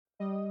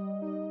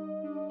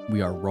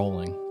We are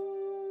rolling.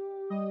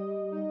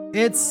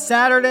 It's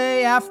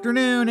Saturday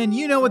afternoon, and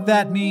you know what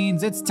that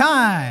means. It's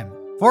time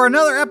for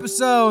another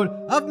episode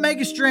of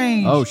Mega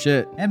Strange. Oh,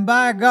 shit. And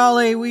by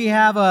golly, we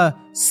have a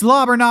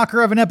slobber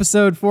knocker of an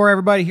episode for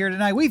everybody here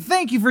tonight. We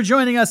thank you for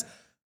joining us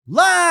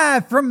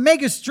live from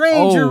Mega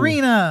Strange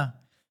Arena,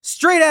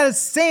 straight out of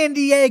San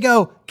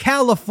Diego,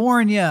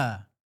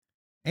 California.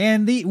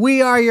 And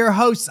we are your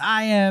hosts.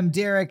 I am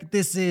Derek.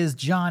 This is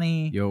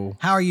Johnny. Yo.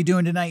 How are you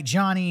doing tonight,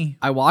 Johnny?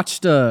 I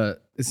watched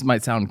this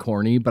might sound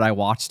corny, but I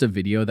watched a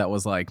video that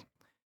was like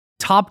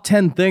top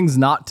 10 things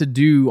not to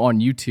do on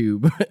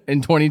YouTube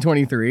in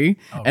 2023.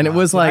 And it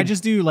was like, I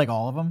just do like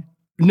all of them.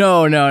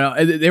 No.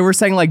 They were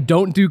saying like,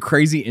 don't do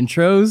crazy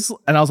intros.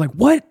 And I was like,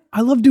 what?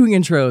 I love doing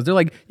intros. They're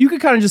like, you could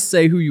kind of just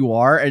say who you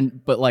are.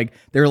 But like,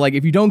 they're like,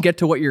 if you don't get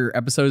to what your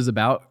episode is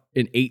about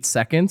in 8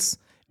 seconds,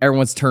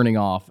 everyone's turning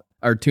off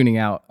or tuning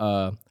out.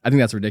 I think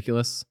that's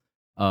ridiculous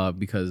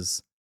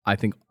because I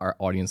think our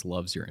audience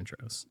loves your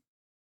intros.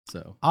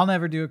 So I'll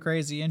never do a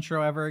crazy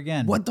intro ever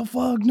again. What the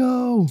fuck?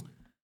 No.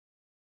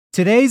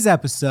 Today's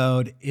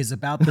episode is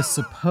about the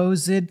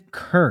supposed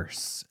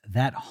curse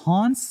that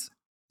haunts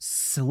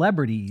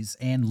celebrities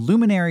and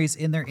luminaries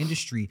in their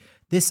industry.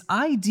 This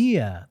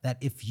idea that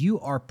if you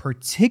are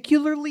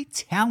particularly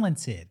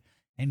talented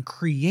and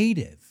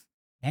creative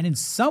and in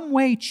some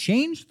way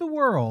change the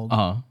world,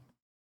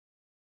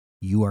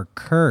 you are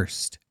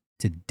cursed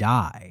to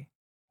die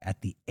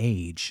at the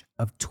age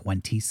of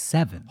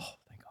 27. Oh,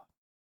 thank God.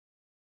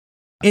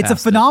 It's a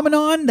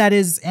phenomenon that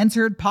has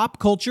entered pop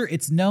culture.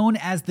 It's known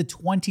as the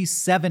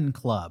 27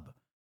 Club.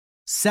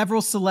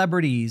 Several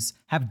celebrities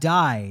have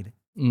died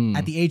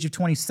at the age of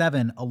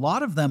 27, a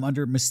lot of them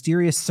under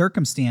mysterious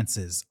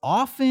circumstances,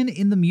 often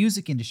in the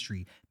music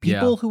industry.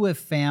 People who have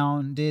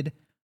founded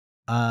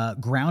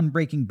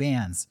groundbreaking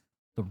bands,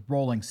 the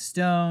Rolling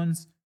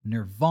Stones,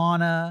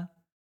 Nirvana,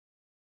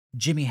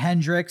 Jimi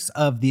Hendrix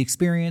of The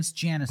Experience,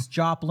 Janis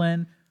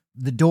Joplin,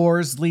 The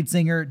Doors lead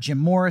singer Jim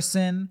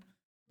Morrison.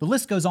 The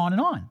list goes on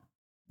and on.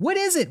 What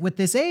is it with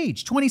this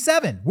age,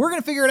 27? We're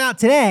going to figure it out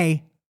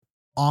today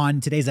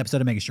on today's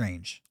episode of Mega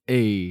Strange.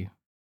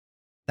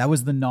 That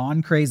was the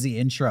non-crazy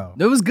intro.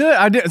 It was good.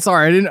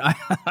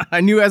 I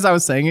knew as I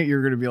was saying it, you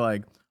were going to be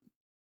like,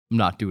 I'm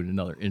not doing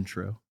another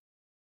intro.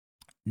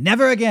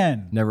 Never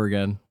again. Never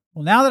again.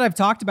 Well, now that I've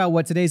talked about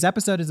what today's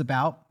episode is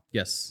about,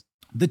 yes,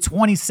 the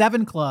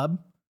 27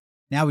 Club,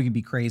 now we can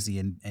be crazy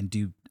and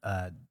do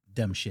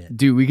dumb shit.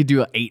 Dude, we could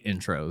do 8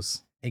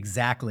 intros.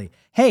 Exactly.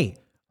 Hey,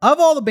 of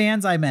all the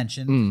bands I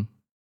mentioned,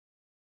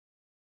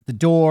 The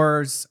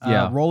Doors,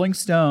 Rolling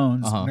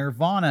Stones,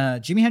 Nirvana,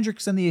 Jimi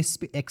Hendrix and the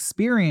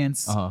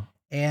Experience,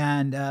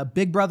 and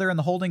Big Brother and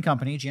the Holding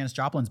Company, Janis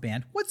Joplin's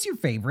band. What's your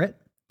favorite?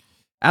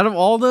 Out of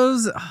all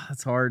those,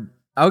 it's hard.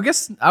 I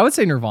guess I would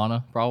say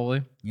Nirvana,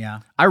 probably.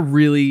 Yeah. I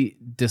really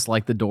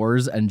dislike The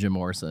Doors and Jim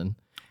Morrison.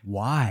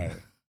 Why?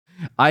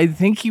 I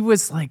think he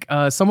was like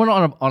someone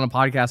on a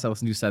podcast I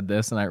listened to said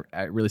this, and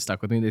I really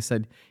stuck with me. They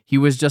said he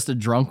was just a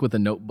drunk with a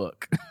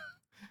notebook.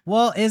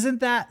 Well,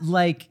 isn't that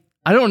like...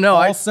 I don't know.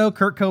 Also,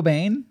 Kurt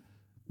Cobain?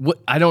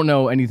 I don't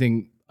know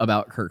anything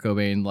about Kurt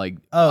Cobain. Like,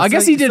 I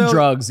guess he did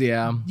drugs.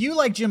 Yeah. You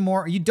like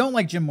you don't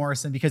like Jim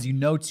Morrison because you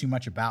know too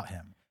much about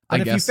him.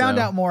 But if you found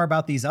out more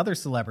about these other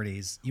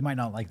celebrities, you might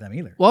not like them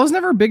either. Well, I was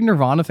never a big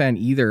Nirvana fan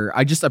either.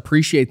 I just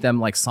appreciate them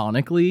like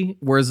sonically.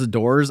 Whereas the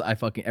Doors,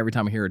 every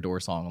time I hear a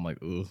Doors song, I'm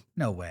like, ooh.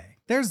 No way.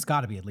 There's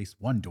got to be at least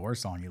one Doors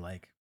song you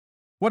like.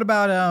 What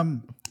about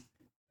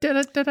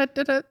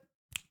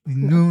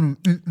No,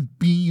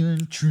 be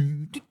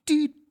untrue.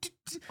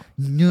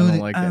 No, I don't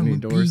like any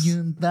Doors.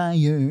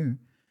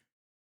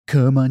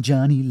 Come on,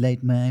 Johnny,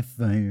 light my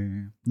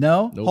fire.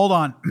 No? Nope. Hold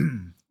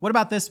on. What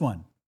about this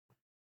one?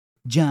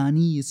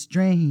 Johnny is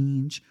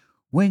strange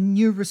when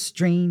you're a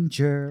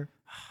stranger.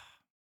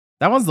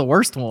 That one's the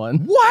worst one.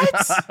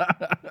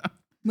 What?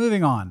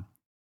 Moving on.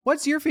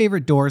 What's your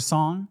favorite Doors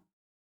song?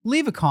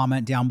 Leave a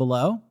comment down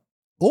below.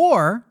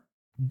 Or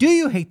do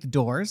you hate the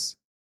Doors?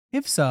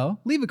 If so,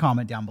 leave a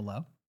comment down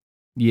below.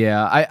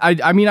 Yeah,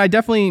 I mean, I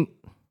definitely,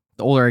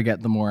 the older I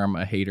get, the more I'm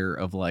a hater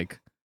of like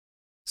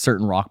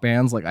certain rock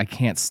bands. Like I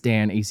can't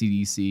stand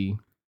AC/DC.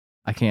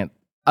 I can't,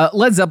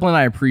 Led Zeppelin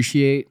I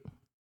appreciate,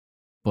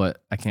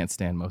 but I can't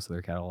stand most of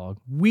their catalog.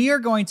 We are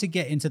going to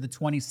get into the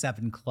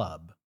 27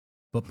 Club.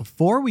 But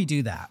before we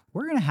do that,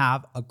 we're going to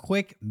have a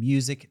quick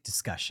music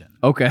discussion.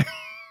 Okay.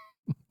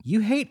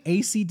 You hate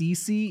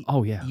AC/DC.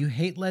 Oh, yeah. You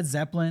hate Led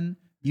Zeppelin.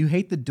 You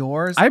hate the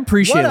Doors. I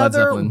appreciate Led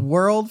Zeppelin. What other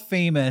world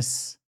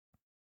famous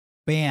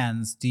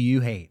bands do you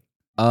hate?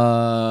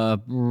 I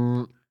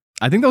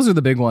think those are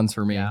the big ones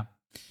for me.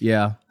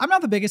 Yeah. I'm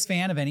not the biggest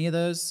fan of any of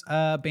those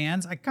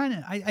bands. I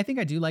think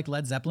I do like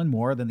Led Zeppelin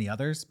more than the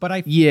others,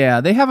 but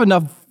they have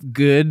enough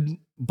good,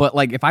 but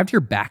like if I have to hear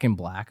Back in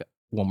Black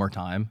one more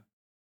time,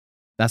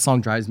 that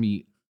song drives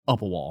me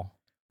up a wall.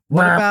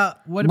 What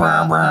about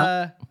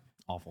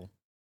awful.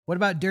 What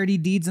about Dirty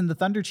Deeds and the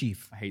Thunder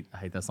Chief? I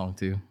hate that song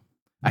too.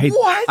 I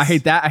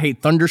hate that. I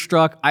hate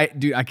Thunderstruck. I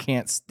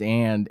can't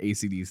stand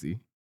AC/DC.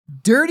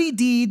 Dirty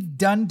Deeds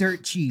Done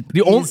Dirt Cheap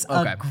is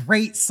a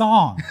great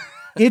song.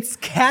 It's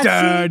catchy.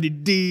 Dirty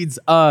Deeds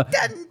Done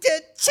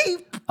Dirt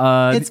Cheap.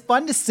 It's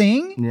fun to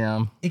sing.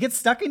 Yeah. It gets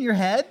stuck in your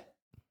head.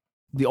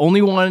 The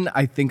only one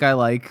I think I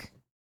like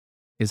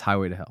is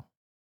Highway to Hell.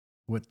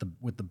 With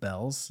the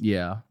bells.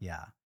 Yeah.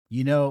 Yeah.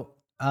 You know,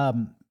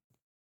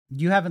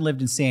 you haven't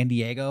lived in San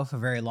Diego for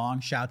very long.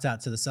 Shouts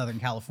out to the Southern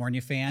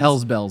California fans.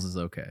 Hell's Bells is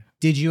okay.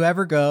 Did you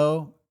ever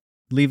go,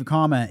 leave a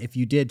comment if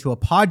you did, to a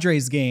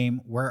Padres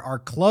game where our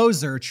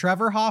closer,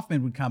 Trevor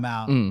Hoffman, would come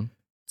out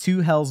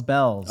to Hell's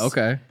Bells?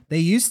 Okay. They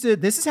used to,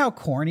 this is how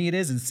corny it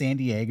is in San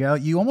Diego.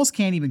 You almost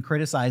can't even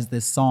criticize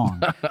this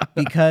song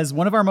because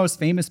one of our most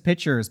famous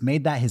pitchers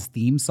made that his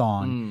theme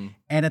song.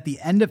 And at the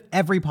end of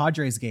every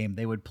Padres game,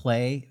 they would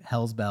play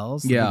Hell's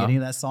Bells, the beginning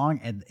of that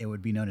song, and it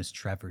would be known as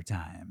Trevor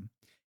Time.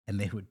 And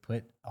they would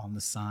put on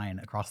the sign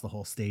across the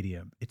whole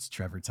stadium, "It's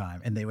Trevor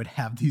Time," and they would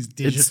have these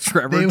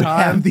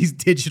these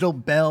digital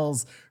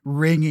bells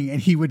ringing, and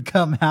he would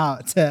come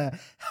out to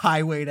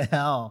Highway to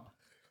Hell,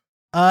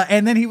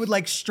 and then he would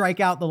like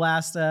strike out the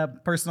last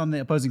person on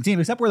the opposing team.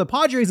 Except we're the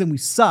Padres and we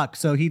suck,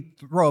 so he'd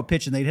throw a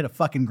pitch and they'd hit a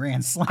fucking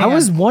grand slam. I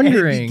was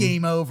wondering, and it'd be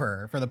game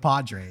over for the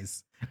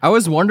Padres. I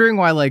was wondering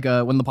why, like,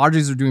 when the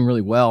Padres are doing really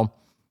well,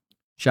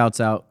 shouts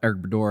out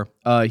Eric Bador.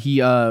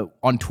 He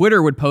on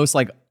Twitter would post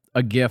like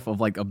a GIF of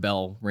like a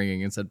bell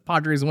ringing and said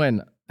Padres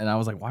win, and I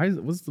was like,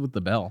 what's with the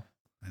bell?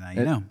 And now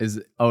you know.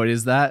 It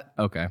is that?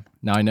 Okay,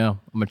 now I know.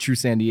 I'm a true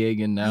San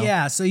Diegan now.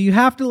 Yeah, so you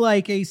have to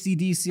like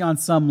AC/DC on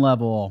some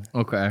level.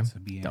 Okay, to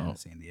be in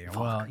San Diego.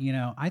 Fuck. Well, you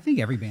know, I think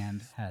every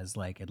band has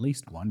like at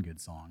least one good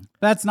song.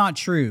 That's not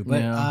true, but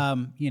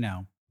you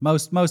know,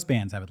 most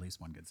bands have at least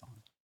one good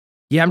song.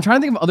 Yeah, I'm trying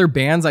to think of other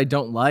bands I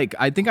don't like.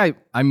 I think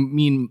I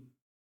mean,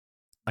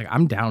 like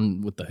I'm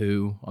down with The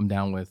Who. I'm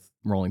down with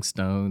Rolling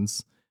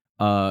Stones.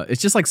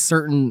 It's just like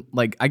certain,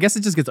 like, I guess it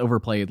just gets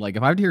overplayed. Like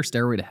if I have to hear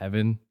Stairway to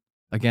Heaven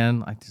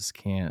again, I just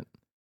can't.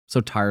 I'm so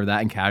tired of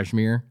that. And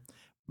Kashmir.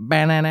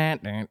 I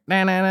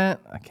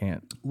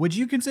can't. Would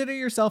you consider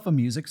yourself a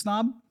music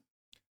snob?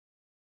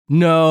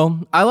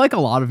 No, I like a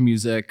lot of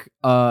music.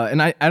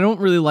 And I don't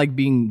really like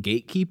being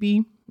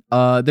gatekeepy.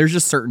 There's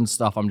just certain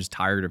stuff I'm just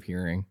tired of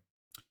hearing.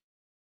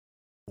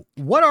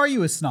 What are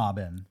you a snob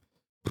in?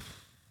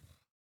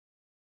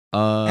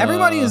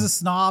 Everybody is a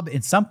snob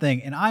in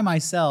something, and I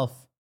myself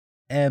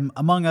am,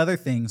 among other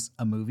things,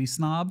 a movie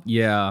snob.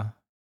 Yeah.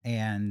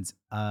 And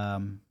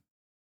trying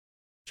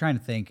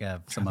to think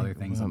of some other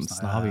things I'm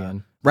snobby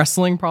in.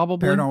 Wrestling,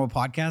 probably. Paranormal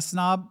podcast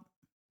snob.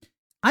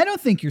 I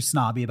don't think you're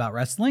snobby about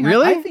wrestling.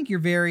 Really? I think you're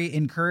very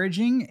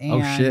encouraging,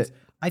 and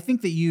I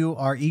think that you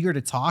are eager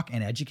to talk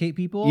and educate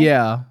people.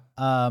 Yeah.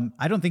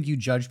 I don't think you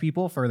judge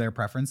people for their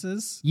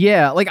preferences.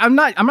 Yeah, like I'm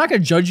not gonna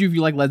judge you if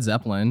you like Led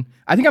Zeppelin.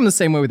 I think I'm the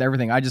same way with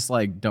everything. I just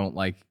like don't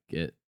like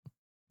it.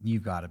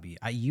 You've got to be.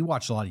 You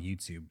watch a lot of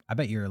YouTube. I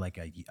bet you're like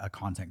a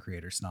content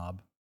creator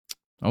snob.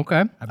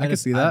 Okay, I can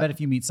see that. I bet if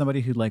you meet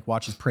somebody who like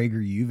watches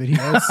PragerU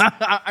videos.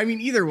 I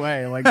mean, either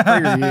way, like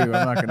PragerU, I'm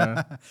not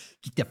gonna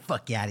get the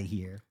fuck out of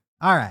here.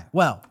 All right.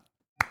 Well,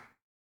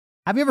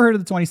 have you ever heard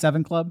of the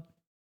 27 Club?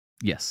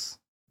 Yes.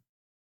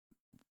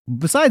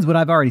 Besides what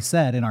I've already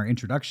said in our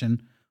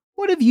introduction,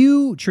 what have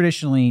you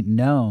traditionally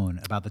known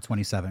about the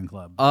 27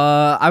 Club?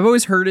 I've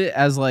always heard it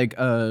as like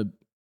a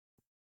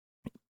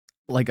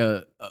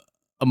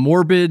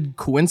morbid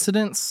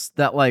coincidence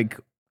that like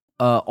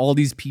all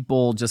these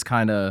people just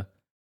kind of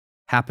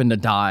happen to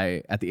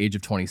die at the age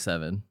of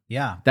 27.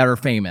 Yeah. That are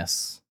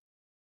famous.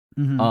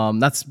 Mm-hmm.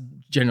 That's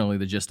generally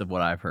the gist of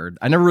what I've heard.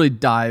 I never really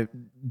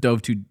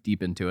dove too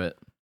deep into it.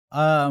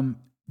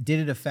 Did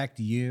it affect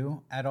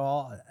you at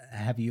all?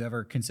 Have you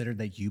ever considered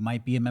that you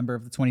might be a member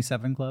of the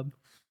 27 Club?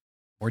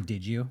 Or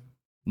did you?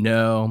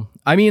 No.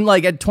 I mean,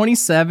 like at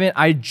 27,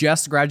 I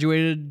just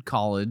graduated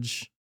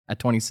college at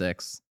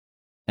 26.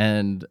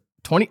 And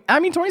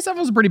 27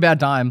 was a pretty bad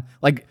time.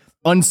 Like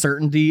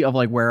uncertainty of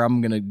like where I'm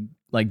going to,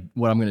 like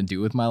what I'm going to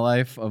do with my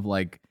life of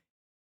like,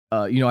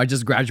 I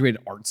just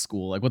graduated art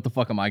school. Like what the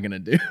fuck am I going to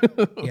do?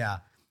 Yeah.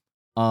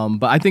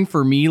 But I think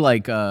for me,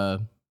 like,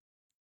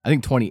 I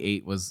think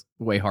 28 was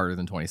way harder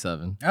than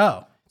 27.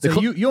 Oh,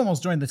 so you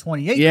almost joined the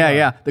 28. Yeah, club.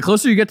 yeah. The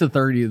closer you get to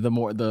 30, the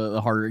more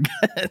the harder it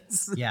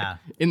gets. Yeah.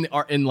 In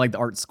like the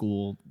art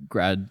school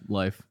grad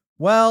life.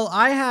 Well,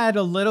 I had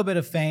a little bit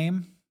of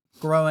fame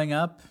growing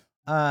up.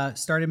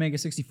 Started Mega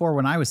 64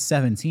 when I was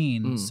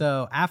 17.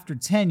 So after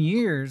 10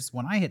 years,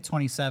 when I hit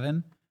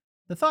 27,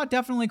 the thought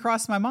definitely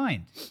crossed my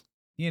mind,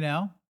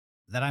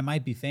 that I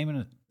might be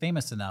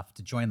famous enough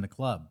to join the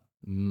club.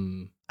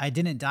 I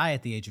didn't die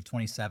at the age of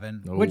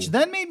 27, which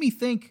then made me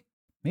think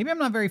maybe I'm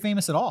not very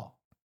famous at all.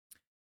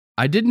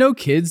 I did know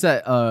kids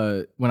that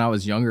when I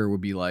was younger would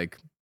be like,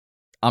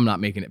 I'm not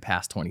making it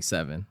past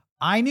 27.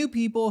 I knew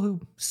people who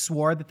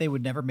swore that they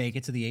would never make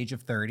it to the age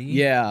of 30.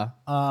 Yeah.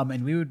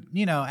 And we would,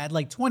 at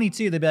like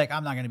 22, they'd be like,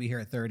 I'm not going to be here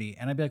at 30.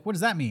 And I'd be like, what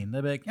does that mean?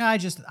 They'd be like, I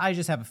just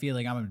have a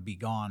feeling I'm going to be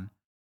gone.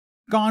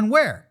 Gone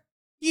where?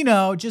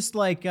 Just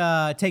like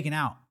taken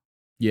out.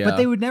 Yeah. But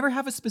they would never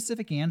have a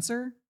specific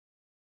answer.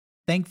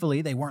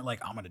 Thankfully, they weren't like,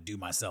 I'm going to do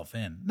myself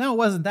in. No, it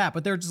wasn't that.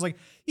 But they were just like,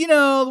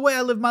 the way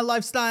I live my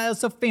lifestyle is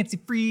so fancy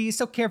free,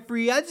 so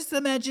carefree. I just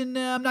imagine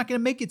I'm not going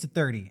to make it to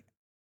 30.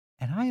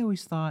 And I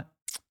always thought,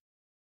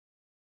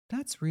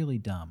 that's really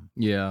dumb.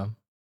 Yeah.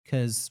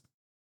 Because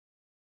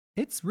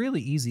it's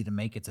really easy to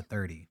make it to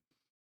 30.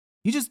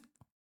 You just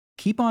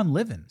keep on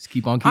living. Just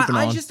keep on keeping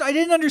on. I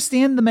didn't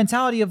understand the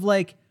mentality of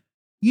like,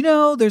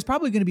 there's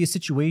probably going to be a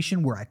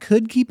situation where I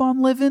could keep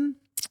on living,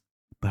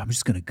 but I'm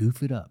just going to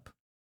goof it up.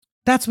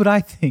 That's what I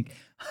think.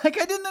 Like,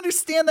 I didn't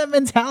understand that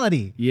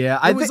mentality. Yeah,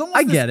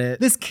 I get it.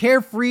 This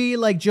carefree,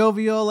 like,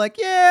 jovial, like,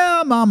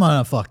 yeah, I'm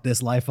gonna fuck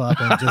this life up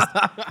and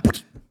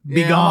just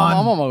be gone.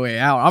 I'm on my way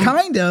out.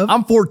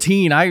 I'm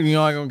 14. I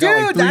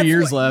got like 3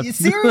 years left.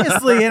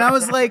 Seriously. And I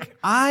was like,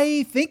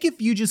 I think if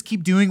you just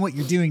keep doing what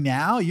you're doing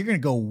now, you're going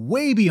to go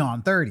way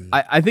beyond 30.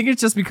 I think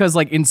it's just because,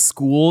 like, in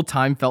school,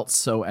 time felt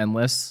so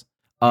endless.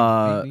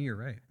 Maybe you're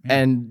right. Yeah.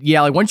 And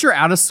yeah, like once you're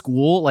out of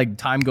school, like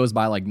time goes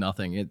by like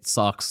nothing. It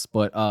sucks.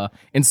 But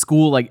in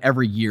school, like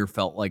every year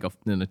felt like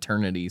an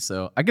eternity.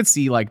 So I could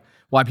see like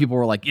why people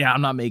were like, yeah,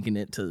 I'm not making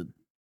it to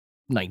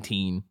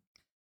 19.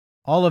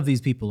 All of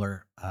these people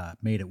are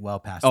made it well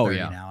past 30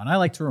 now. And I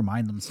like to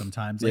remind them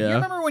sometimes. Like, you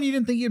remember when you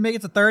didn't think you'd make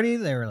it to 30?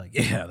 They were like,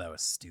 yeah, that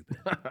was stupid.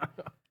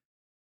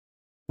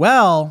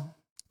 Well,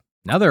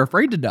 now they're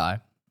afraid to die.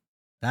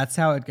 That's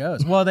how it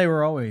goes. Well, they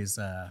were always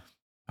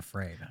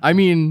afraid. I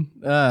mean,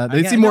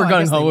 they seem more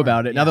gung-ho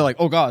about it. Yeah. Now they're like,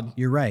 oh, God.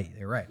 You're right.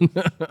 All right.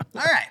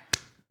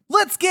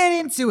 Let's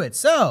get into it.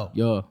 So,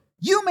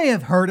 you may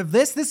have heard of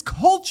this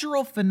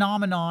cultural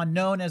phenomenon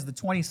known as the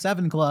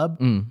 27 Club.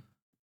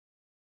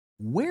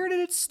 Where did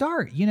it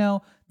start?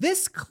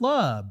 This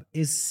club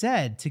is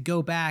said to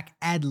go back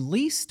at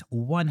least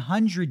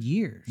 100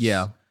 years.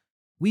 Yeah.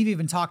 We've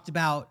even talked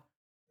about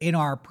in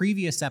our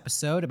previous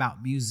episode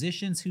about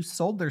musicians who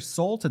sold their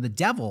soul to the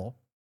devil.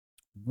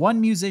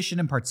 One musician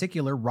in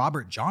particular,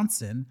 Robert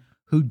Johnson,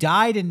 who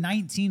died in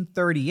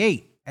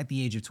 1938 at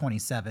the age of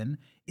 27,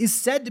 is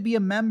said to be a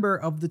member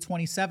of the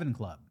 27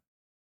 Club.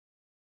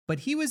 But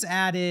he was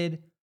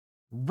added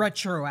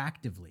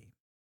retroactively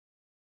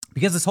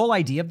because this whole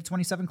idea of the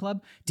 27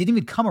 Club didn't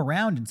even come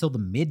around until the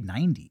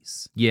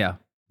mid-90s. Yeah.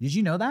 Did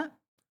you know that?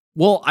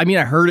 Well, I mean,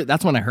 I heard it.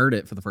 That's when I heard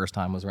it for the first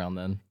time was around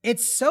then.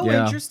 It's so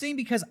interesting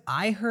because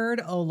I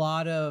heard a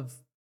lot of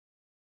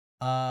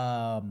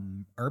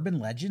urban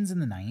legends in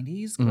the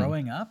 90s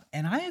growing up,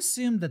 and I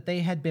assumed that they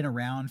had been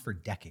around for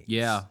decades.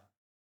 Yeah.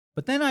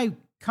 But then I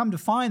come to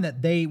find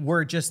that they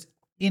were just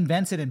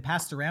invented and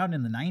passed around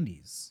in the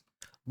 90s.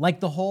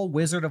 Like the whole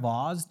Wizard of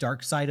Oz,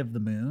 Dark Side of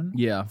the Moon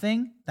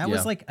thing. That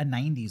was like a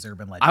 90s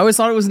urban legend. I always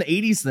thought it was an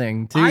 80s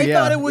thing, too. I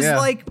thought it was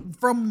like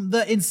from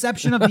the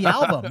inception of the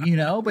album,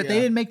 but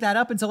they didn't make that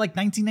up until like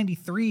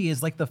 1993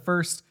 is like the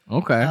first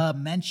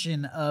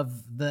mention of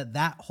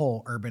that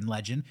whole urban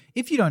legend.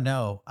 If you don't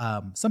know,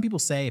 some people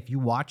say if you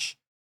watch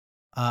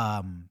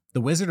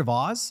The Wizard of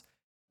Oz,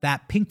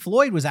 that Pink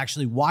Floyd was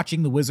actually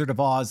watching The Wizard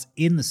of Oz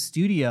in the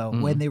studio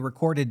when they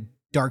recorded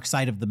Dark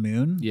Side of the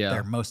Moon,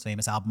 their most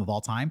famous album of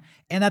all time,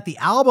 and that the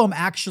album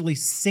actually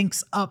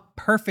syncs up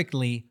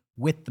perfectly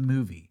with the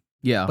movie.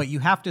 Yeah. But you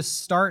have to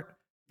start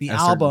the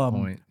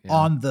album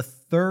on the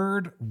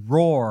third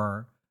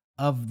roar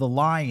of the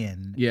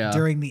lion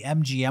during the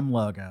MGM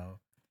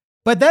logo.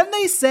 But then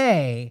they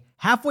say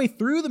halfway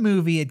through the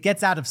movie, it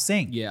gets out of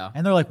sync. Yeah.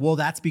 And they're like, well,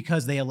 that's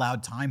because they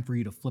allowed time for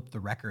you to flip the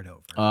record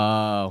over.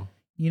 Oh.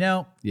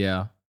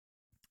 Yeah.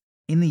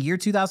 In the year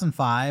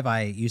 2005,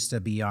 I used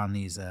to be on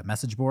these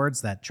message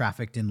boards that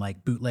trafficked in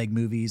like bootleg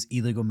movies,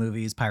 illegal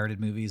movies, pirated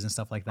movies, and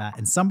stuff like that.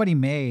 And somebody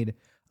made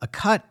a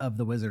cut of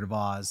The Wizard of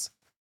Oz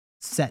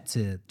set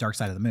to Dark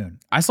Side of the Moon.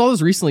 I saw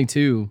this recently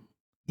too.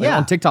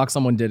 On TikTok,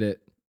 someone did it.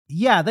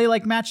 Yeah, they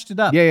like matched it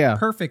up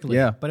perfectly.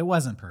 Yeah. But it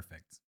wasn't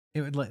perfect.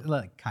 It would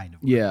like kind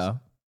of works. Yeah.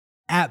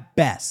 At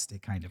best,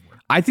 it kind of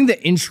works. I think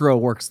the intro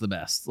works the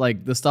best.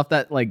 Like the stuff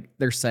that like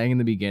they're saying in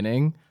the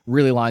beginning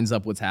really lines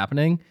up what's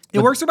happening. It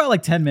works for about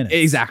like 10 minutes.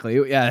 Exactly.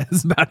 Yeah,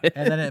 that's about it.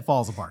 And then it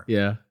falls apart.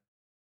 Yeah.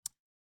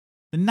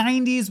 The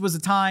 90s was a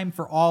time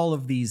for all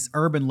of these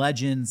urban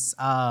legends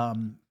to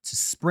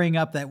spring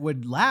up that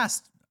would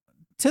last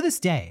to this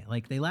day.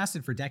 Like they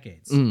lasted for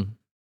decades.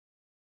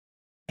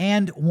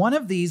 And one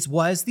of these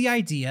was the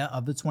idea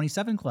of the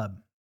 27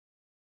 Club,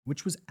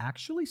 which was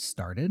actually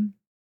started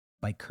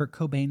by Kurt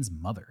Cobain's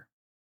mother.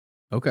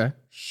 Okay.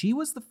 She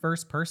was the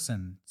first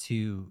person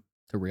to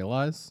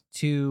realize,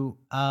 to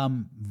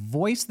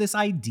voice this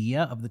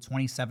idea of the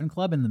 27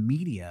 Club in the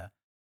media.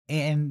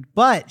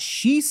 But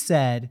she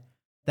said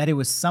that it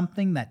was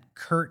something that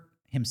Kurt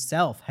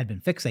himself had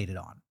been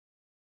fixated on.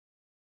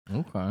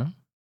 Okay.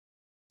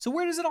 So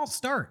where does it all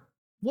start?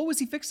 What was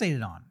he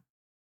fixated on?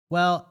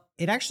 Well,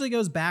 it actually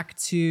goes back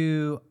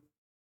to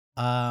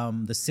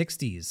the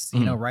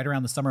 60s, right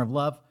around the Summer of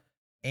Love.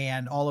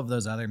 And all of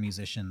those other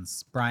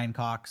musicians, Brian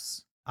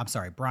Jones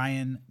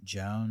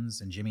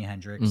and Jimi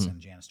Hendrix and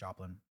Janis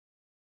Joplin.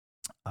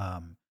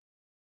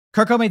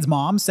 Kurt Cobain's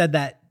mom said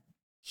that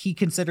he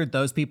considered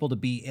those people to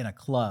be in a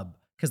club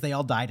because they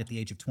all died at the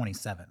age of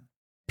 27.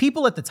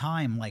 people at the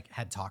time like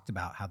had talked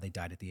about how they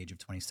died at the age of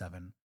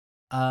 27.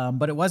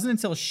 But it wasn't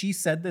until she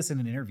said this in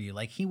an interview,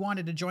 like he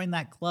wanted to join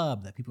that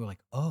club, that people were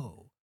like,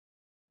 oh,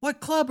 what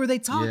club are they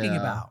talking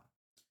about?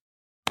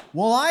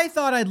 Well, I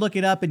thought I'd look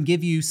it up and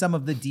give you some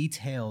of the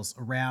details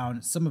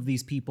around some of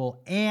these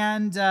people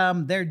and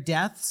their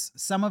deaths.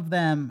 Some of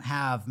them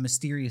have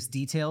mysterious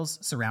details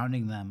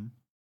surrounding them.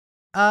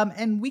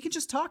 And we can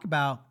just talk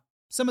about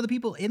some of the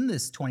people in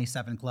this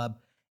 27 club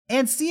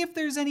and see if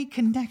there's any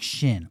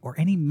connection or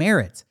any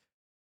merit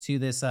to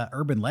this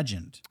urban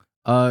legend.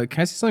 Can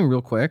I say something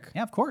real quick?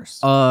 Yeah, of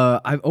course.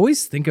 I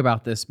always think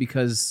about this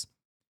because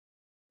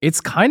it's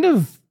kind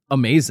of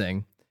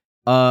amazing.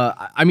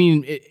 I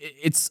mean,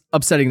 it's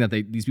upsetting that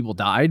these people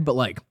died, but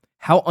like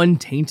how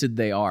untainted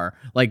they are.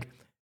 Like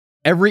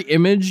every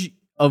image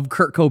of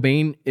Kurt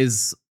Cobain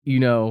is,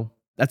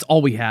 that's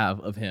all we have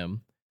of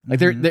him.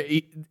 Like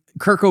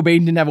Kurt Cobain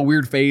didn't have a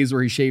weird phase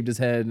where he shaved his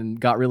head and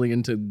got really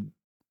into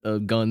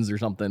guns or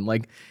something.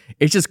 Like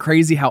it's just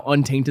crazy how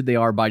untainted they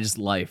are by just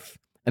life,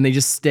 and they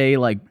just stay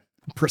like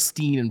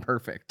pristine and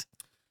perfect.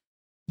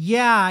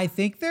 Yeah, I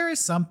think there is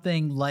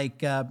something like,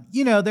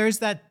 there's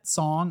that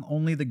song,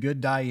 Only the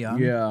Good Die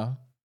Young. Yeah.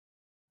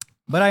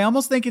 But I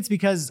almost think it's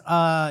because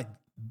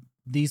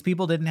these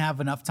people didn't have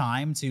enough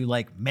time to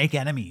like make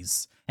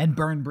enemies and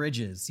burn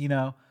bridges.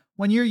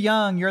 When you're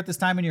young, you're at this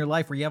time in your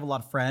life where you have a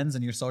lot of friends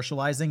and you're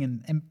socializing,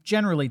 and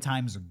generally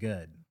times are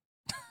good.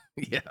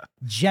 Yeah.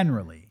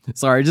 Generally.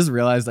 Sorry, I just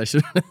realized I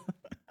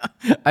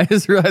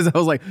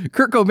was like,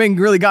 Kurt Cobain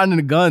really got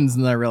into guns,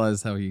 and then I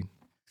realized how he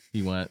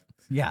went.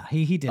 Yeah,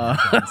 he did have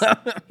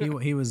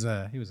guns. he was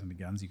into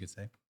guns, you could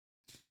say.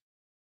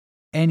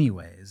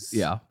 Anyways.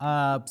 Yeah.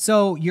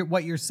 So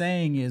what you're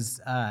saying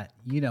is,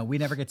 we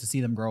never get to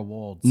see them grow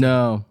old. So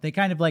no. They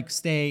kind of like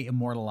stay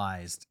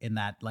immortalized in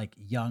that like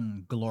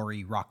young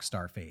glory rock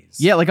star phase.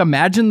 Yeah, like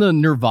imagine the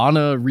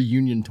Nirvana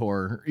reunion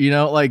tour,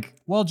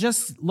 Well,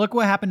 just look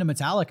what happened to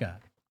Metallica.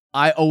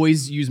 I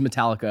always use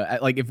Metallica.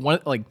 Like if one,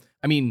 like,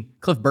 I mean,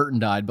 Cliff Burton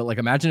died, but like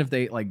imagine if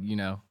they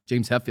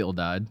James Hetfield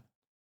died.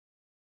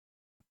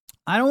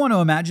 I don't want to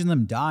imagine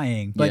them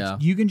dying,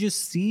 but you can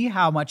just see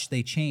how much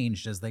they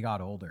changed as they got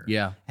older.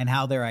 Yeah. And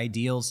how their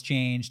ideals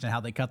changed and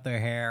how they cut their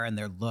hair and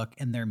their look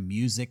and their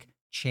music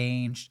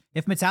changed.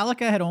 If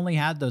Metallica had only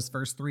had those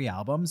first 3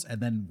 albums and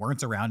then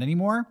weren't around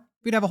anymore,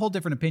 we'd have a whole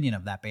different opinion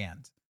of that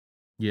band.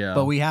 Yeah.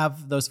 But we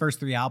have those first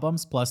 3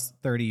 albums plus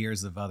 30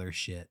 years of other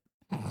shit.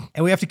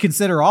 And we have to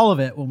consider all of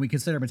it when we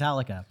consider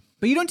Metallica.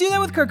 But you don't do that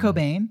with Kurt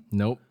Cobain.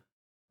 Nope.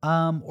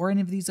 Or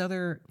any of these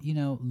other,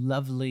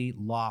 lovely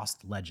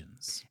lost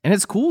legends. And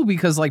it's cool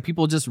because like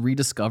people just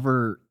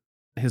rediscover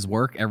his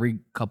work every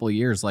couple of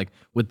years, like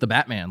with the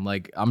Batman.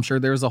 Like I'm sure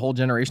there's a whole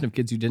generation of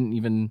kids who didn't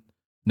even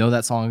know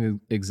that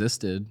song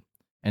existed,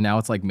 and now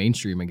it's like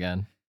mainstream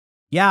again.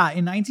 Yeah,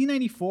 in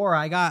 1994,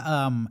 I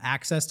got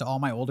access to all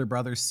my older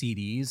brother's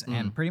CDs,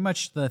 and pretty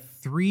much the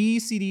 3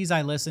 CDs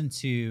I listened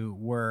to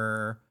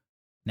were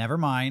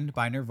Nevermind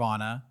by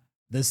Nirvana,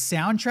 the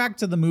soundtrack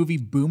to the movie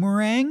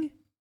Boomerang,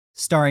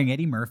 starring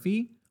Eddie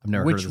Murphy. I've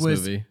never heard of this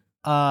movie.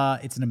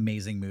 It's an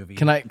amazing movie.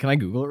 Can I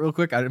Google it real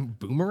quick?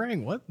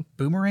 Boomerang? What?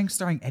 Boomerang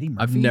starring Eddie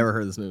Murphy? I've never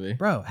heard of this movie.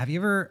 Bro, have you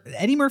ever...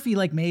 Eddie Murphy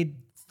made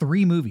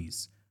 3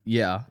 movies.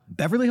 Yeah.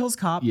 Beverly Hills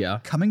Cop,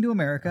 Coming to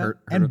America,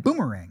 and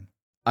Boomerang.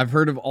 I've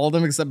heard of all of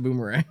them except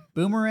Boomerang.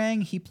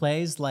 Boomerang, he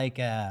plays like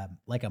a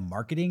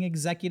marketing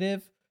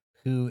executive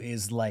who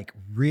is like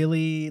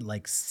really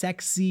like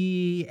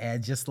sexy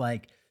and just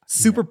like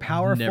super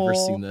powerful. Never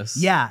seen this.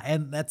 Yeah,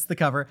 and that's the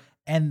cover.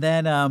 And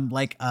then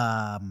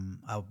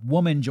a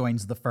woman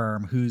joins the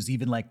firm who's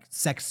even like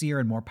sexier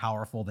and more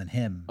powerful than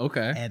him.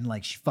 Okay. And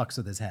like she fucks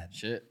with his head.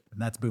 Shit.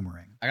 And that's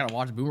Boomerang. I gotta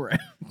watch Boomerang.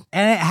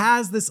 And it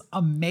has this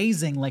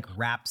amazing like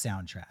rap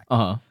soundtrack.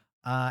 Uh-huh.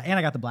 And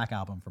I got the Black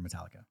Album from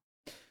Metallica.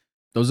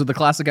 Those are the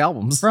classic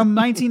albums. From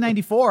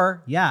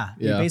 1994. Yeah,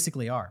 they Yeah.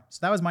 basically are. So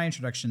that was my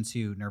introduction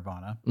to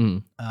Nirvana.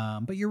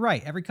 But you're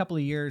right. Every couple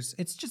of years,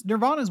 it's just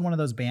Nirvana is one of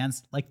those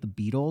bands like the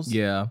Beatles.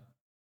 Yeah.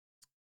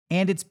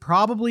 And it's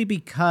probably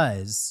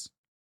because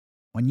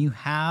when you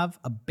have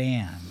a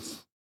band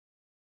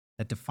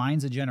that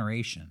defines a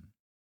generation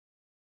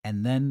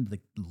and then the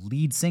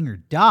lead singer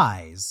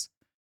dies,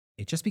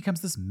 it just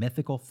becomes this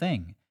mythical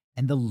thing.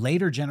 And the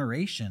later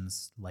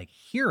generations like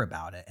hear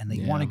about it and they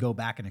want to go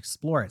back and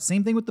explore it.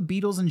 Same thing with the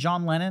Beatles and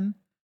John Lennon.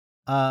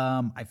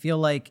 I feel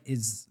like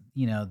is,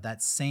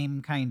 that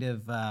same kind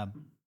of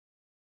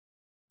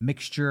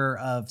mixture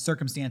of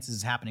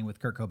circumstances happening with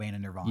Kurt Cobain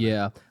and Nirvana.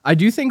 Yeah. I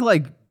do think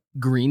like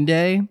Green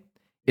Day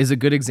is a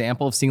good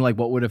example of seeing like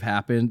what would have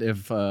happened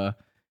if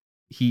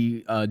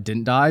he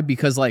didn't die,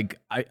 because like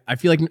I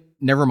feel like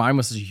Nevermind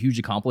was such a huge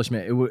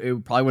accomplishment.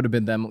 It probably would have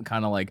been them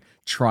kind of like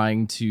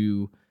trying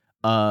to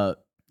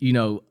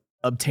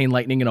obtain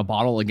lightning in a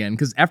bottle again,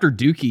 because after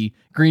Dookie,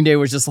 Green Day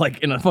was just like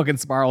in a fucking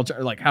spiral,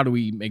 like how do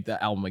we make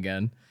that album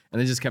again? And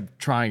they just kept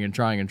trying and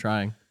trying and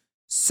trying.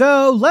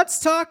 So let's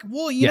talk.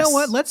 Well, you know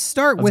what? Let's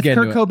start with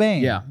Kurt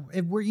Cobain. Yeah.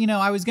 If we're,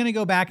 I was going to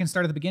go back and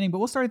start at the beginning, but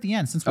we'll start at the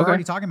end since we're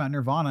already talking about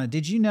Nirvana.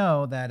 Did you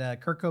know that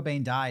Kurt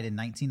Cobain died in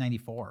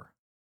 1994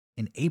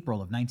 in April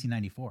of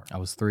 1994. I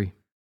was 3.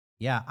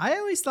 Yeah, I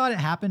always thought it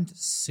happened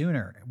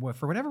sooner.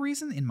 For whatever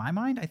reason, in my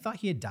mind, I thought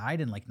he had died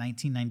in like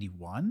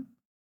 1991.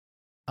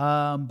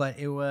 But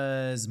it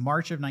was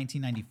March of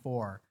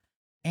 1994.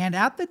 And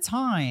at the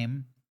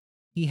time,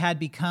 he had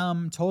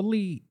become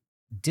totally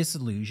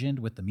disillusioned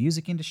with the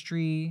music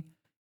industry.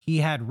 He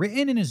had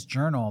written in his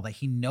journal that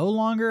he no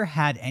longer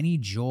had any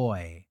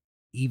joy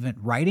even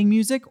writing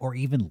music or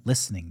even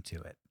listening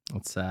to it.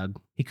 That's sad.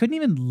 He couldn't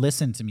even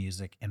listen to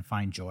music and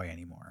find joy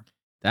anymore.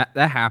 That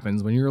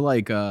happens when you're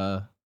like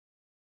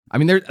I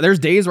mean, there's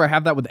days where I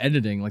have that with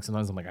editing. Like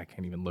sometimes I'm like, I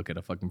can't even look at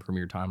a fucking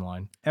Premiere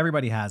timeline.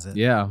 Everybody has it.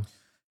 Yeah.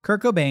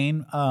 Kurt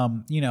Cobain,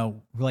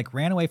 like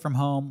ran away from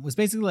home, was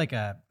basically like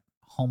a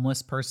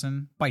homeless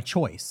person by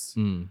choice.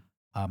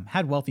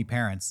 Had wealthy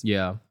parents.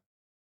 Yeah.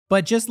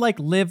 But just like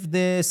lived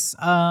this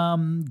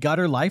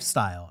gutter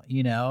lifestyle,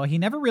 He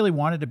never really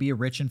wanted to be a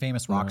rich and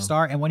famous rock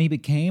star. And when he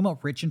became a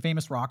rich and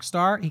famous rock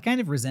star, he kind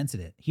of resented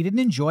it. He didn't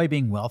enjoy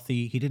being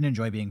wealthy. He didn't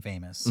enjoy being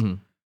famous.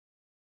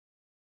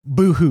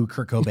 Boo-hoo,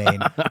 Kurt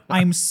Cobain.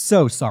 I'm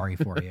so sorry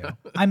for you.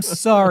 I'm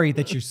sorry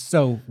that you're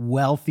so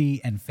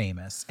wealthy and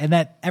famous and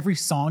that every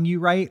song you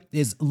write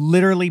is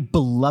literally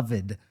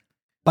beloved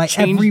by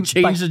change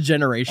the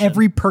generation.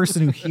 Every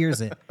person who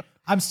hears it.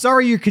 I'm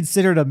sorry you're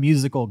considered a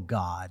musical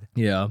god.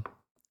 Yeah.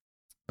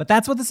 But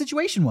that's what the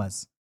situation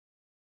was.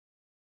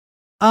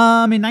 In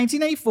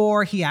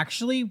 1994, he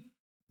actually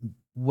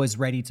was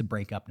ready to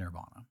break up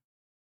Nirvana.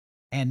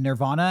 And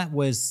Nirvana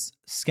was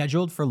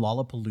scheduled for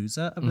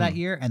Lollapalooza of that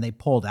year, and they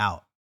pulled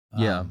out.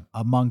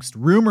 Amongst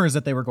rumors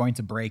that they were going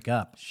to break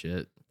up.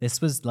 Shit.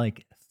 This was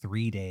like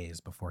 3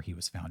 days before he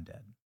was found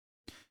dead.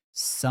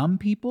 Some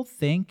people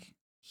think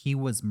he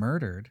was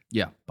murdered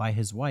by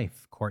his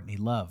wife, Courtney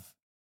Love.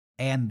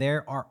 And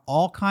there are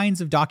all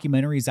kinds of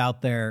documentaries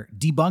out there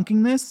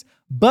debunking this,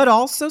 but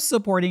also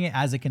supporting it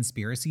as a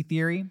conspiracy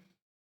theory.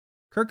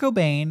 Kurt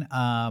Cobain,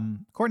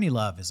 Courtney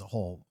Love is a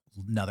whole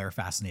another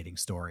fascinating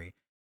story.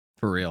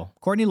 For real.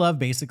 Courtney Love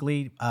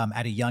basically,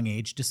 at a young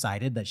age,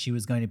 decided that she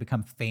was going to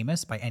become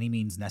famous by any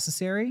means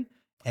necessary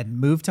and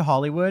moved to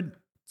Hollywood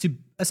to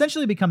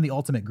essentially become the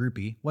ultimate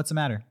groupie. What's the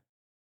matter?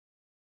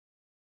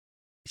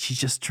 She's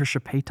just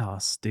Trisha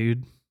Paytas,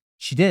 dude.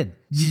 She did.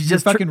 She's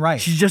just fucking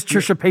right. She's just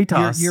Trisha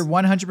Paytas. You're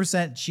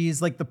 100%.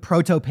 She's like the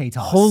proto Paytas.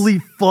 Holy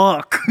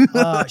fuck.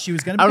 She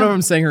was going I to don't know if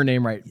I'm saying her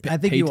name right. I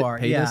think you are.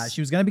 Paytas? Yeah.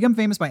 She was going to become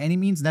famous by any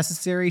means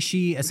necessary.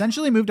 She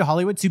essentially moved to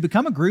Hollywood to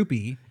become a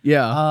groupie.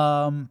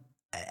 Yeah.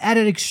 At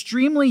an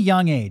extremely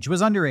young age.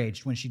 Was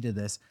underage when she did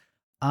this.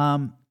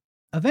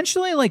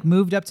 Eventually like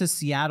moved up to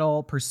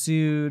Seattle,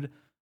 pursued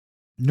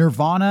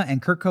Nirvana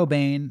and Kurt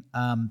Cobain.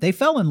 They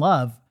fell in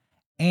love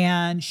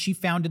and she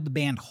founded the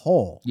band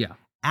Hole. Yeah.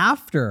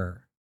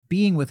 After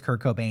being with Kurt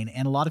Cobain,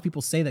 and a lot of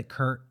people say that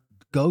Kurt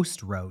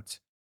ghost wrote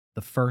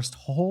the first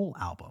Hole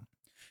album.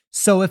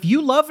 So if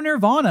you love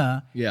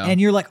Nirvana and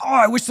you're like, oh,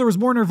 I wish there was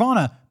more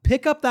Nirvana,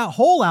 pick up that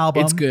Hole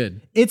album. It's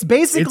good. It's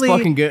basically, it's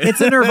fucking good.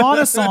 It's a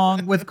Nirvana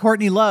song with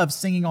Courtney Love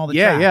singing all the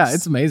tracks. Yeah,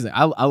 it's amazing.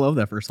 I love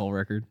that first Hole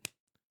record.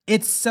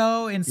 It's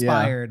so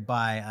inspired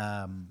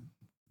by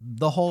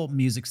the whole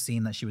music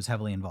scene that she was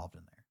heavily involved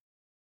in there.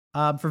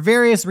 For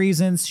various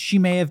reasons, she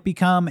may have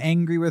become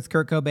angry with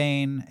Kurt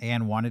Cobain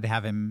and wanted to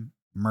have him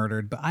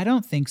murdered, but I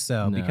don't think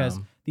so because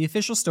the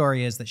official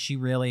story is that she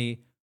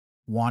really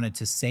wanted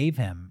to save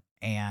him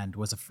and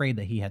was afraid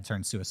that he had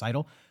turned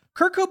suicidal.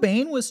 Kurt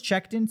Cobain was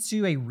checked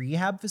into a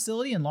rehab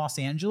facility in Los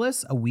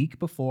Angeles a week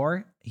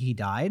before he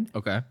died.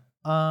 Okay.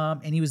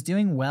 And he was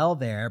doing well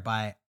there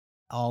by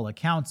all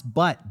accounts,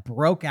 but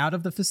broke out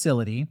of the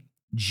facility,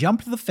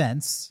 jumped the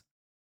fence,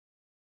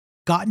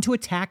 got into a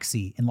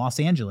taxi in Los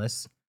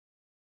Angeles,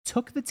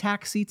 took the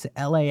taxi to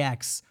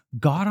LAX,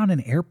 got on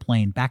an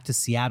airplane back to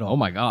Seattle. Oh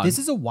my God. This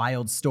is a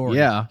wild story.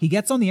 Yeah. He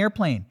gets on the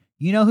airplane.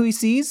 You know who he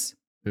sees?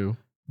 Who?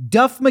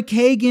 Duff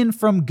McKagan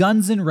from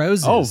Guns N'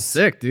 Roses. Oh,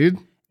 sick, dude.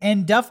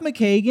 And Duff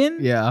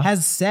McKagan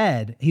has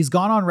said, he's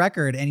gone on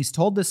record and he's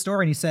told this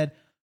story and he said,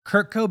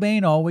 Kurt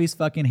Cobain always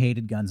fucking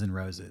hated Guns N'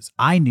 Roses.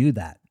 I knew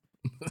that.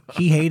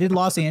 He hated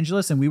Los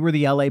Angeles and we were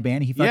the LA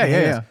band. He fucking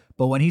hated us.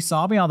 But when he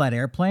saw me on that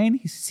airplane,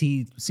 he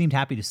seemed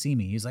happy to see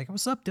me. He's like,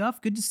 what's up,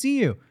 Duff? Good to see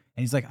you.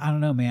 And he's like, I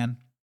don't know, man.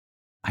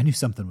 I knew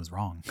something was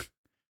wrong.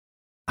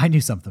 I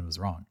knew something was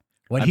wrong.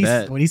 When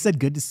he said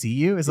good to see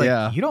you, it's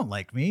like, you don't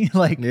like me.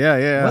 Like,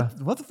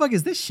 what the fuck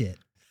is this shit?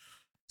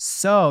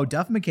 So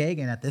Duff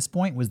McKagan at this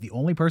point was the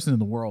only person in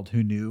the world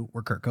who knew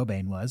where Kurt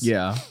Cobain was.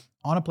 Yeah.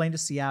 On a plane to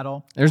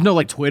Seattle. There's no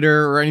like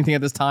Twitter or anything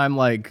at this time.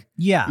 Like,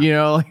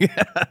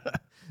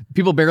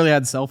 people barely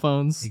had cell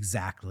phones.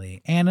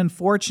 Exactly. And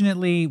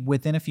unfortunately,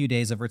 within a few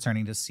days of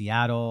returning to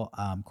Seattle,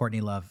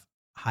 Courtney Love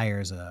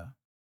hires a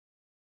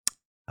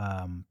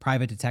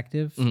private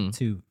detective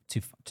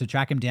to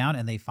track him down,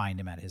 and they find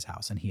him at his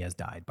house, and he has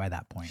died by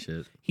that point.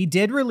 Shit. He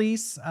did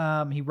release,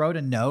 he wrote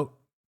a note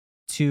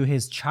to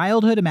his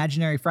childhood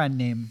imaginary friend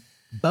named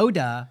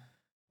Boda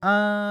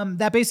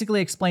that basically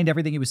explained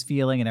everything he was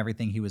feeling and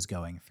everything he was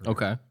going through.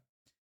 Okay.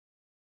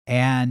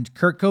 And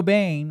Kurt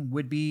Cobain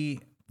would be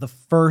the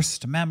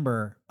first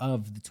member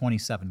of the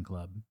 27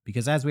 Club.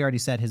 Because as we already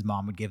said, his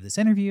mom would give this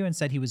interview and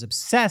said he was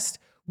obsessed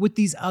with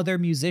these other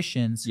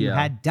musicians who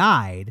had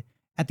died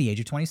at the age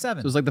of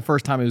 27. So it was like the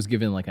first time it was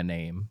given like a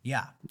name.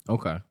 Yeah.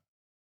 Okay.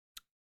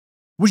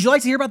 Would you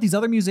like to hear about these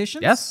other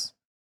musicians? Yes.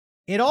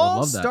 It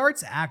all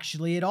starts,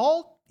 actually, it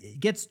all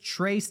gets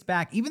traced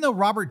back. Even though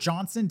Robert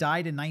Johnson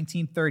died in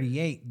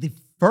 1938, the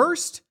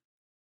first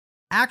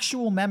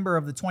actual member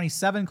of the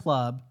 27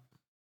 Club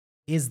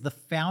is the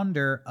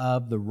founder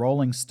of the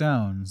Rolling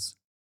Stones,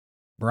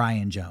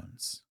 Brian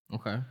Jones.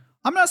 Okay.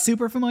 I'm not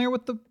super familiar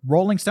with the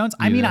Rolling Stones.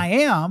 I mean, I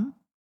am.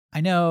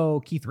 I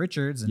know Keith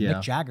Richards and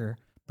Mick Jagger,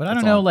 but I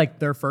don't know like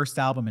their first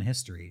album in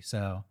history.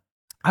 So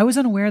I was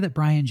unaware that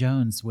Brian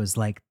Jones was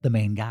like the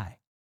main guy.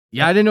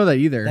 Yeah, I didn't know that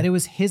either. That it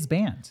was his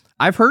band.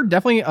 I've heard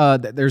definitely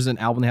that there's an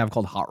album they have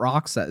called Hot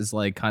Rocks that is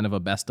like kind of a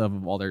best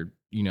of all their,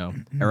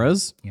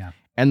 eras. Yeah.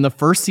 And the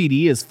first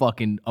CD is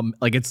fucking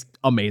like it's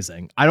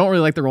amazing. I don't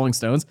really like the Rolling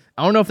Stones.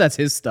 I don't know if that's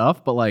his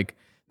stuff, but like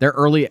their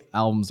early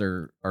albums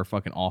are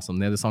fucking awesome.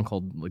 They have a song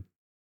called like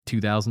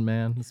 2000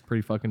 Man. It's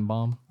pretty fucking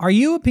bomb. Are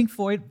you a Pink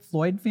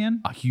Floyd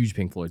fan? A huge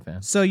Pink Floyd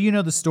fan. So you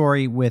know the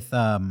story with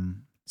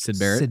Syd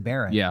Barrett? Syd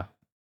Barrett. Yeah.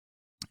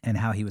 And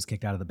how he was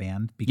kicked out of the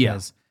band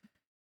because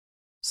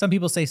some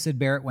people say Syd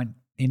Barrett went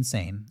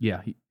insane.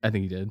 Yeah, I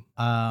think he did.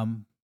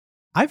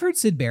 I've heard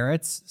Syd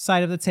Barrett's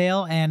side of the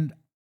tale, and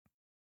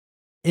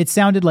it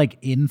sounded like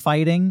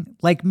infighting.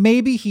 Like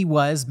maybe he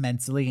was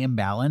mentally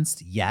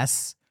imbalanced,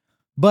 yes.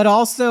 But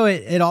also,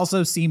 it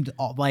also seemed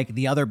like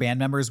the other band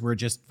members were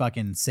just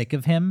fucking sick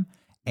of him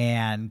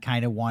and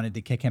kind of wanted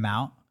to kick him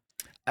out.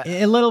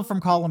 A little from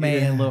column A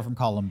and a little from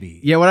column B.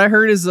 Yeah, what I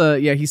heard is,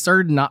 he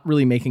started not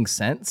really making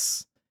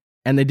sense.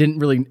 And they didn't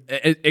really,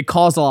 it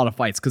caused a lot of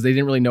fights because they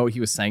didn't really know what he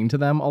was saying to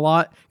them a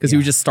lot. Because he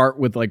would just start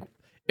with like,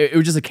 it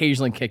would just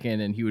occasionally kick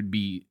in and he would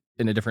be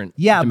in a different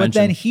dimension. But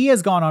then he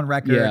has gone on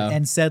record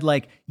and said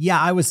like,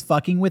 I was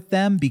fucking with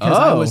them because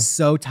I was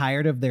so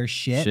tired of their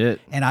shit.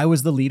 And I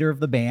was the leader of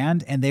the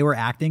band and they were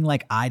acting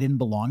like I didn't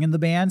belong in the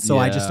band. So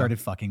I just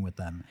started fucking with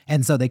them.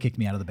 And so they kicked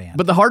me out of the band.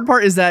 But the hard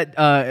part is that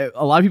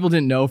a lot of people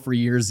didn't know for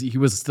years he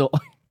was still,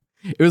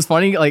 it was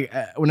funny. Like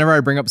whenever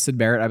I bring up Syd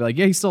Barrett, I'd be like,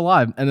 yeah, he's still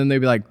alive. And then they'd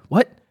be like,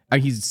 what?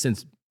 He's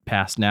since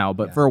passed now,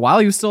 but for a while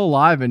he was still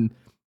alive and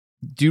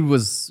dude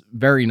was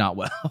very not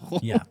well.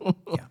 Yeah.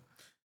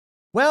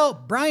 Well,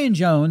 Brian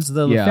Jones,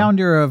 the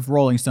founder of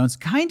Rolling Stones,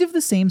 kind of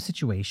the same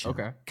situation.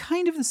 Okay.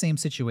 Kind of the same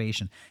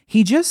situation.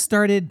 He just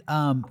started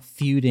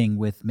feuding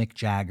with Mick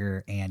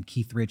Jagger and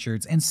Keith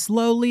Richards, and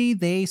slowly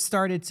they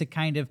started to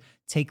kind of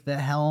take the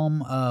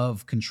helm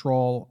of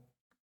control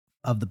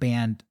of the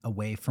band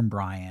away from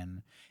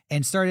Brian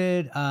and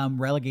started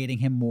relegating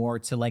him more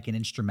to like an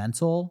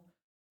instrumental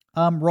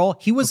role.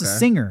 He was a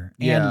singer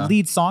and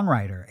lead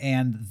songwriter,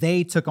 and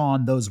they took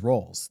on those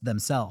roles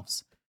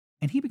themselves,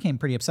 and he became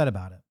pretty upset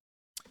about it.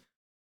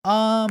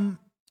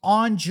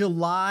 Between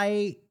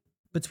July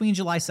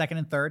 2nd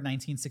and 3rd,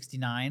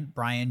 1969,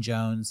 Brian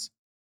Jones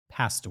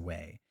passed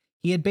away.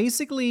 He had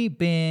basically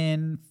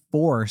been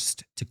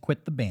forced to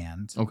quit the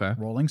band,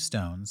 Rolling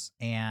Stones,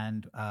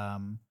 and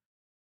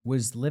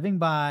was living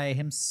by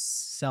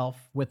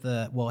himself with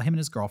him and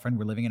his girlfriend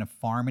were living in a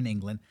farm in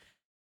England.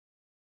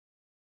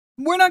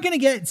 We're not going to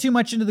get too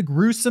much into the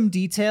gruesome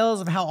details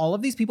of how all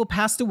of these people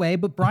passed away,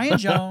 but Brian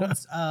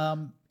Jones,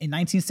 in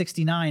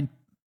 1969,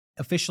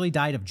 officially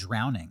died of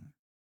drowning.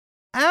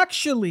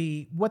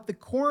 Actually, what the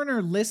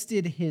coroner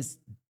listed his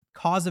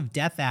cause of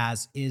death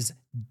as is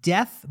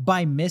death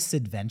by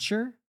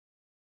misadventure,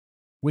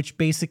 which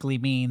basically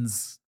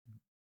means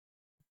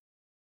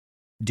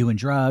doing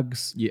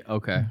drugs,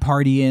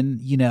 partying,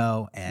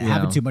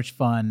 having too much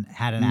fun,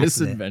 had an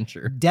accident.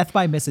 Misadventure. Death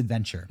by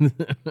misadventure.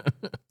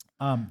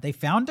 They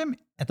found him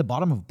at the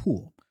bottom of a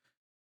pool.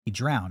 He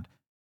drowned.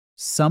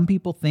 Some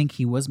people think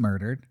he was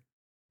murdered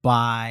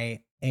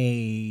by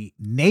a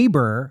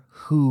neighbor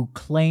who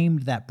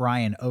claimed that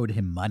Brian owed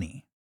him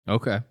money.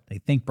 Okay. They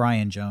think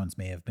Brian Jones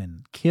may have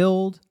been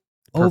killed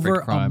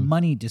over a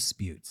money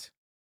dispute.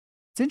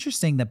 It's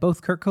interesting that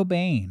both Kurt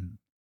Cobain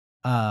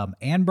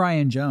and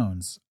Brian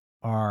Jones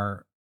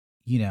are,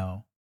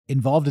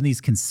 involved in these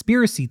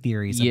conspiracy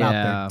theories about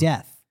their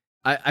death.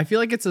 I feel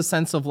like it's a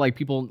sense of like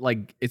people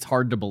like it's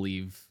hard to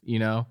believe,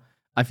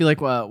 I feel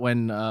like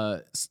when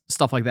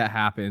stuff like that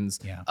happens,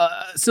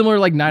 similar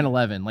like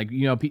 9/11,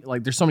 like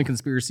like there's so many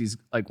conspiracies.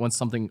 Like once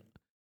something,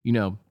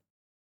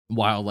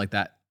 wild like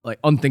that, like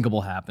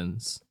unthinkable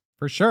happens.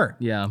 For sure.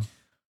 Yeah.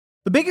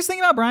 The biggest thing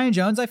about Brian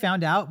Jones I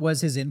found out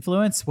was his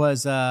influence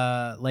was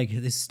like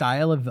his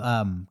style of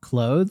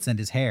clothes and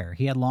his hair.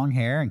 He had long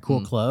hair and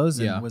cool clothes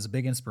and was a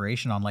big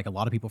inspiration on like a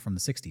lot of people from the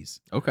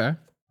 60s. Okay.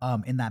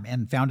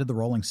 And founded the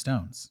Rolling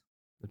Stones.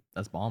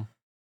 That's bomb.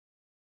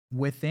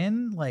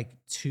 Within like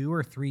 2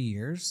 or 3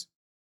 years,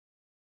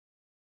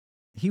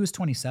 he was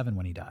 27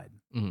 when he died.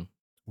 Mm-hmm.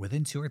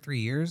 Within 2 or 3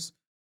 years,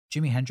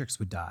 Jimi Hendrix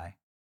would die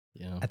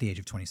at the age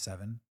of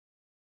 27.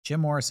 Jim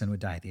Morrison would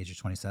die at the age of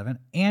 27,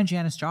 and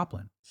Janis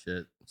Joplin.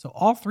 Shit. So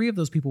all three of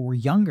those people were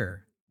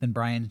younger than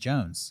Brian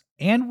Jones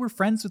and were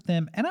friends with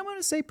him, and I'm going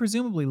to say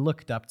presumably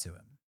looked up to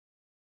him.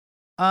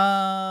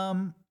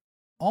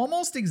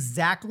 Almost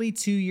exactly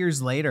 2 years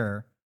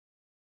later,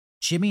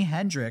 Jimi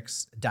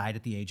Hendrix died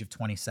at the age of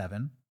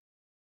 27.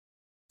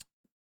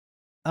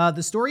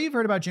 The story you've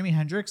heard about Jimi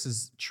Hendrix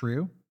is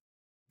true,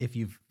 if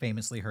you've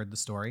famously heard the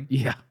story.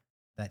 Yeah.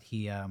 That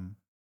he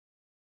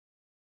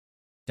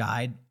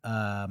died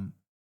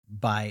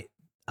by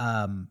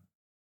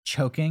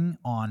choking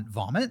on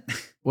vomit.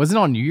 Was it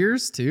on New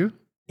Year's too?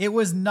 It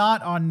was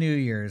not on New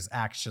Year's,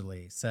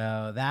 actually.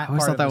 So that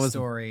part of the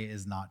story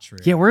is not true.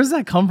 Yeah, where does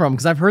that come from?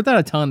 Because I've heard that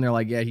a ton. They're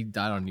like, yeah, he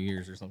died on New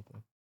Year's or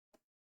something.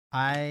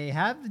 I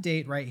have the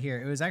date right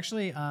here. It was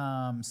actually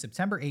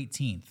September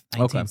 18th,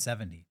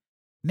 1970. Okay.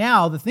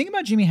 Now, the thing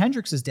about Jimi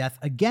Hendrix's death,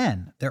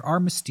 again, there are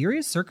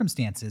mysterious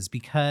circumstances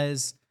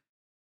because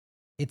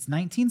it's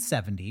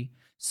 1970.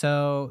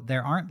 So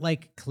there aren't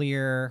like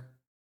clear,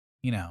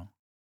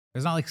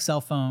 there's not like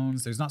cell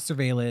phones. There's not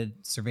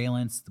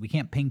surveillance. We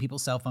can't ping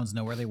people's cell phones,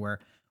 know where they were.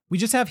 We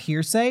just have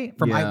hearsay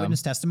from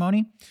eyewitness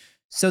testimony.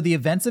 So the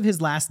events of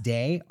his last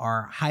day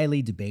are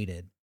highly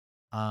debated.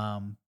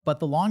 But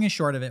the long and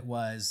short of it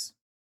was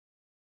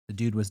the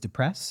dude was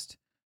depressed.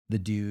 The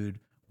dude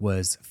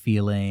was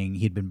feeling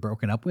he'd been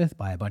broken up with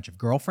by a bunch of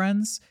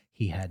girlfriends.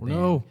 He had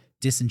been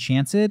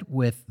disenchanted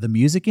with the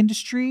music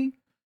industry.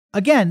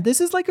 Again,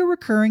 this is like a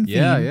recurring theme.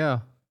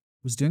 Yeah.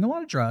 Was doing a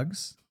lot of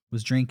drugs.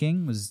 Was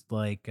drinking, was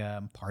like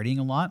partying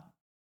a lot.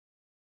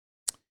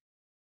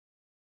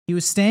 He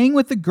was staying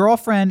with a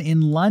girlfriend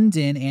in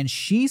London, and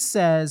she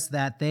says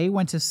that they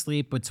went to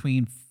sleep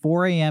between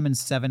 4 a.m. and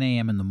 7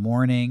 a.m. in the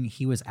morning.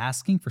 He was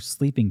asking for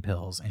sleeping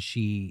pills, and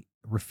she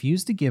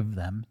refused to give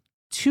them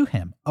to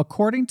him,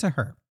 according to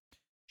her.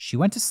 She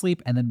went to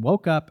sleep and then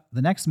woke up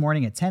the next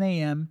morning at 10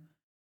 a.m.,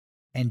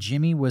 and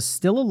Jimi was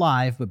still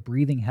alive, but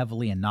breathing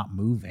heavily and not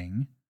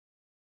moving.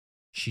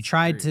 She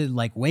tried to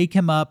wake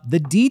him up. The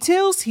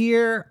details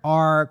here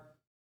are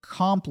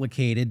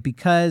complicated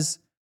because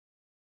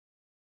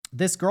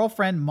this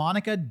girlfriend,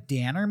 Monica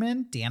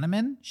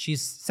Danneman,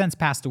 she's since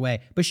passed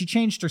away, but she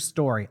changed her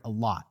story a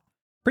lot.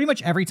 Pretty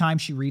much every time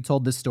she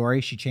retold this story,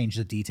 she changed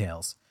the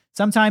details.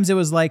 Sometimes it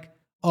was like,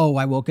 oh,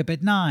 I woke up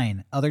at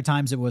 9. Other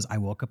times it was, I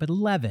woke up at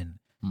 11.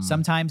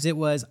 Sometimes it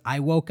was, I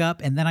woke up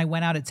and then I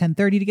went out at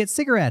 10:30 to get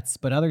cigarettes.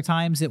 But other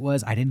times it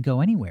was, I didn't go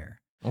anywhere.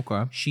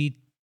 Okay.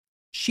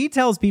 She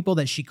tells people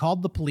that she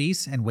called the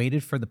police and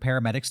waited for the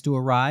paramedics to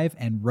arrive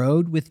and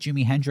rode with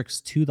Jimi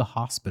Hendrix to the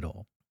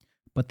hospital.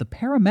 But the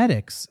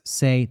paramedics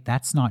say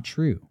that's not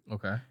true.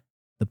 Okay.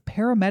 The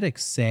paramedics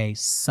say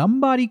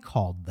somebody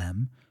called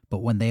them,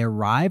 but when they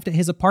arrived at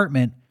his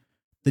apartment,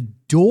 the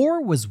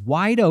door was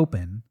wide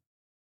open.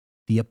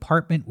 The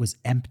apartment was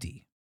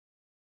empty.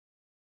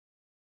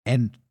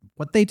 And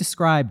what they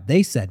described,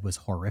 they said was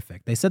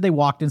horrific. They said they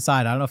walked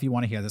inside. I don't know if you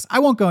want to hear this. I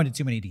won't go into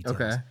too many details.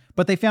 Okay.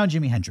 But they found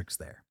Jimi Hendrix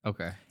there.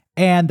 Okay.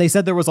 And they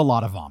said there was a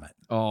lot of vomit.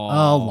 Oh.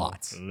 A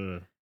lot.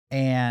 Ugh.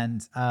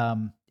 And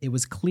it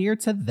was clear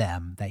to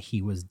them that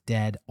he was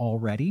dead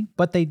already.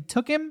 But they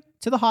took him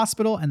to the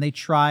hospital and they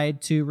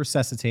tried to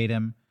resuscitate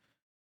him.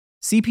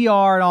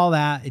 CPR and all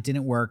that. It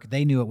didn't work.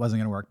 They knew it wasn't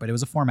going to work, but it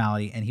was a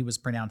formality. And he was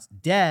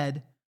pronounced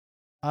dead.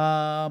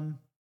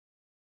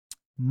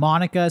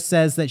 Monica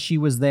says that she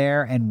was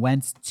there and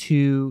went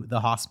to the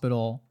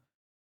hospital.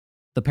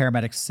 The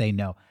paramedics say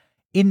no.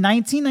 In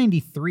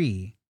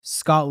 1993,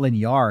 Scotland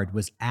Yard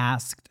was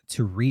asked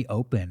to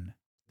reopen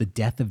the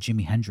death of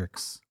Jimi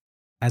Hendrix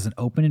as an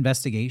open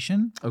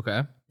investigation.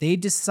 Okay. They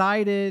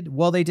decided,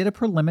 they did a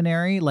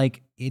preliminary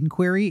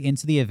inquiry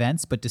into the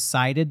events, but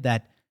decided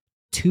that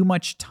too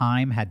much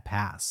time had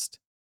passed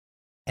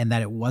and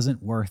that it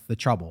wasn't worth the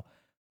trouble.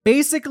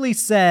 Basically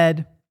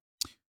said,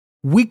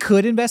 we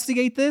could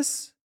investigate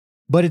this,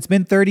 but it's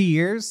been 30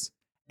 years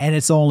and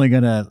it's only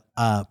going to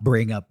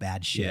bring up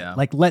bad shit. Yeah.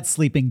 Let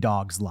sleeping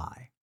dogs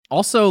lie.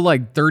 Also,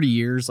 30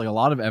 years, a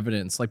lot of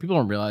evidence. People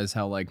don't realize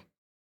how with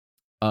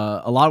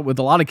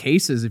a lot of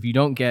cases, if you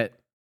don't get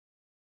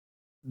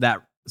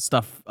that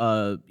stuff,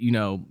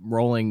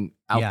 rolling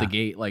out the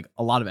gate,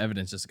 a lot of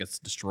evidence just gets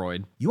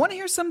destroyed. You want to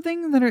hear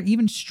something that are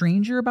even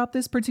stranger about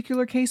this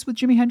particular case with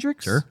Jimi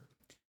Hendrix? Sure.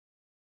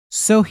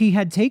 So he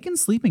had taken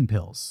sleeping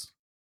pills.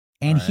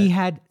 And he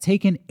had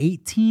taken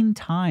 18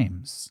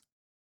 times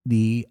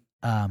the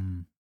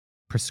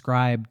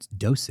prescribed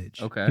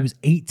dosage. Okay. He was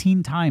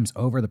 18 times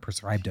over the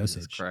prescribed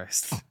dosage. Jesus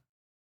Christ.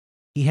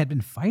 He had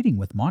been fighting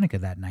with Monica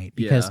that night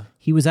because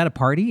he was at a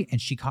party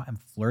and she caught him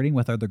flirting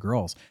with other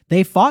girls.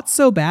 They fought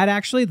so bad,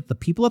 actually, that the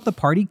people at the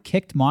party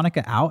kicked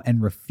Monica out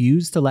and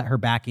refused to let her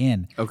back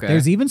in. Okay.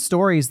 There's even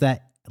stories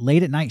that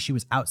late at night she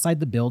was outside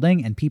the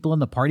building and people in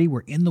the party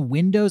were in the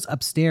windows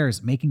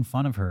upstairs making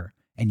fun of her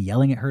and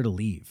yelling at her to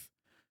leave.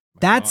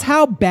 That's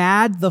how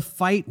bad the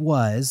fight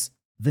was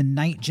the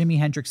night Jimi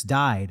Hendrix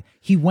died.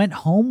 He went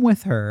home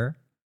with her,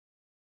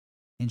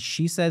 and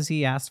she says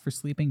he asked for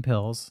sleeping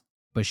pills,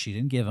 but she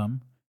didn't give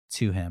them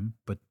to him.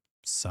 But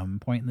some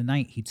point in the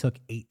night, he took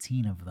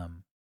 18 of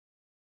them.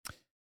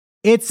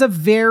 It's a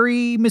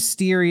very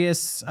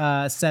mysterious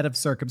set of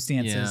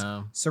circumstances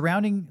Yeah.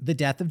 surrounding the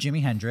death of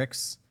Jimi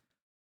Hendrix,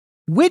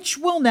 which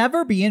will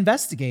never be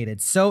investigated.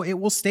 So it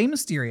will stay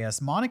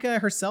mysterious. Monica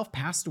herself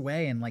passed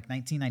away in like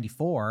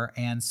 1994.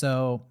 And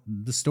so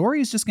the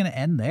story is just going to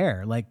end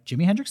there. Like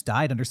Jimi Hendrix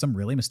died under some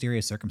really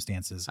mysterious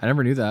circumstances I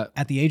never knew that.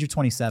 at the age of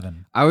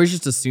 27. I always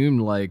just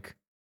assumed like,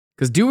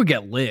 because dude would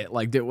get lit.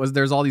 Like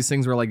there's all these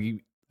things where like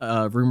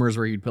rumors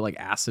where he'd put like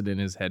acid in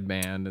his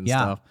headband and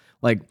stuff.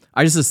 Like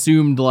I just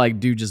assumed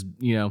like dude just,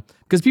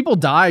 because people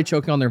die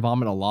choking on their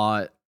vomit a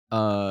lot,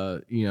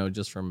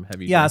 just from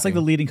heavy Yeah, it's like the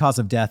drinking. leading cause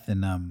of death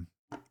in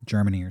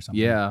Germany or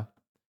something. Yeah.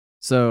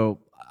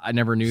 So I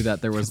never knew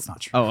that there was. That's not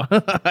true.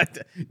 Oh,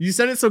 you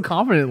said it so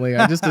confidently.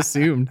 I just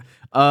assumed.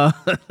 But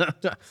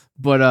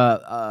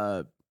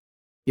yeah,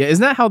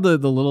 isn't that how the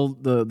little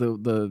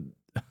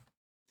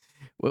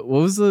what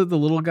was the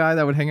little guy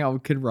that would hang out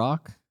with Kid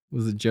Rock?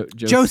 Was it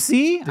Joe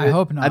C? I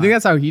hope not. I think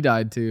that's how he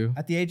died too.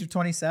 At the age of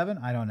 27?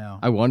 I don't know.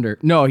 I wonder.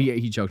 No,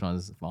 he choked on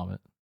his vomit.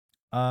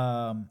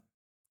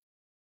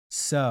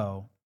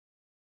 So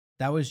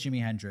that was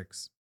Jimi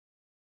Hendrix.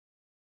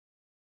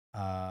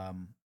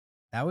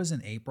 That was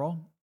in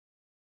April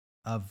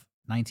of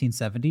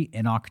 1970.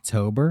 In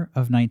October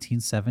of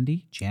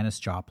 1970, Janis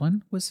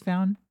Joplin was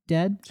found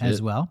dead as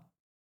well.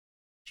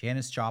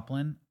 Janis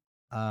Joplin.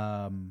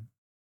 Are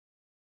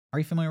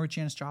you familiar with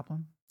Janis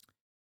Joplin?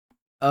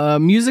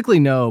 Musically,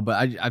 no,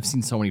 but I've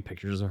seen so many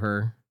pictures of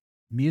her.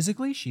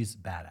 Musically, she's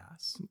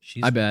badass.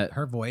 I bet.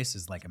 Her voice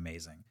is like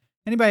amazing.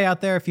 Anybody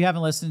out there, if you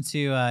haven't listened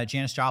to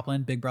Janis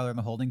Joplin, Big Brother and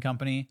the Holding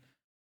Company,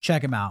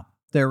 check them out.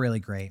 They're really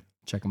great.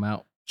 Check them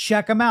out.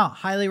 Check them out.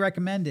 Highly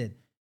recommended.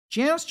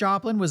 Janis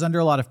Joplin was under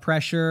a lot of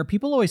pressure.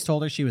 People always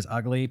told her she was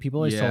ugly. People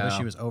always told her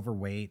she was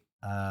overweight.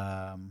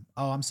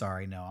 I'm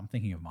sorry. No, I'm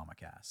thinking of Mama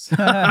Cass.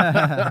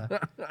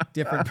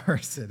 Different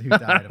person who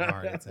died of a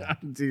heart attack.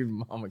 Dude,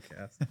 Mama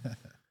Cass.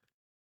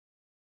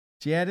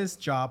 Janis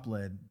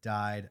Joplin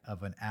died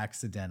of an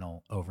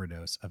accidental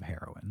overdose of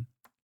heroin.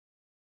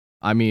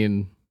 I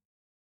mean,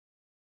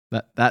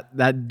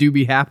 that do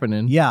be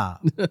happening. Yeah.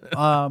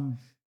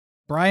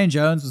 Brian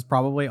Jones was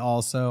probably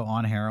also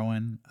on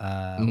heroin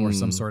or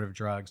some sort of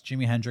drugs.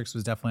 Jimi Hendrix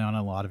was definitely on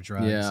a lot of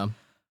drugs. Yeah.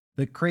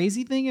 The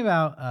crazy thing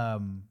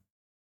about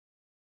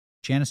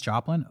Janis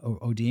Joplin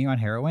ODing on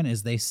heroin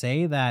is they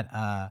say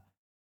that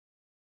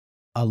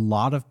a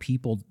lot of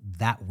people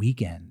that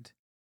weekend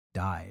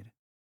died.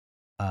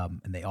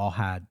 And they all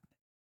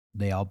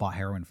bought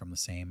heroin from the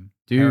same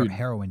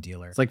heroin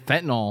dealer. It's like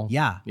fentanyl.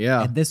 Yeah.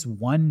 Yeah. And this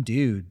one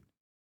dude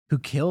who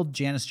killed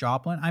Janis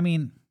Joplin, I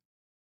mean,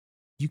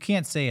 you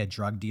can't say a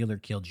drug dealer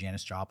killed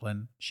Janis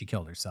Joplin. She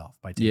killed herself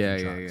by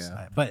taking drugs.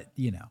 Yeah. But,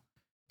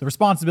 the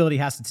responsibility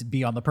has to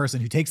be on the person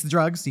who takes the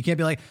drugs. You can't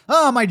be like,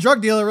 oh, my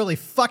drug dealer really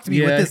fucked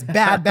me with this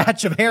bad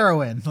batch of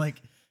heroin.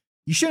 Like,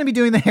 you shouldn't be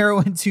doing the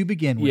heroin to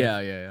begin with.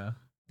 Yeah.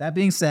 That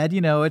being said,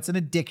 it's an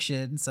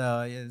addiction,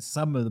 so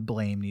some of the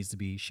blame needs to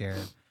be shared.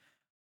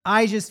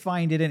 I just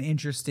find it an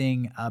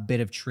interesting bit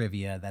of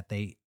trivia that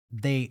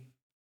they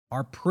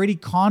are pretty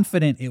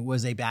confident it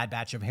was a bad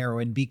batch of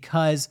heroin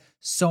because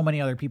so many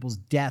other people's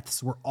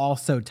deaths were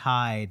also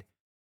tied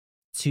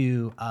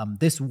to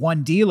this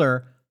one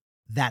dealer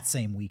that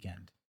same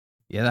weekend.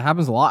 Yeah, that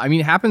happens a lot. I mean,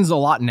 it happens a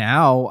lot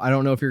now. I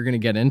don't know if you're going to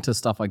get into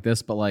stuff like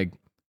this, but like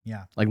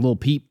Lil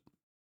Peep.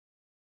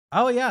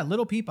 Oh, yeah.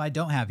 Little Peep I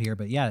don't have here,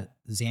 but yeah,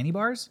 Xanny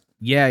bars?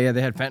 Yeah,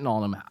 they had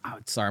fentanyl in them. Oh,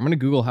 sorry, I'm going to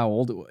Google how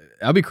old it was.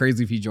 That'd be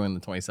crazy if he joined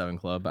the 27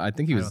 Club, but I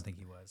think he was. I don't think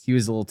he was. He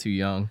was a little too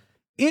young.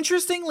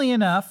 Interestingly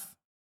enough,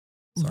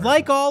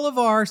 like all of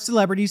our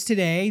celebrities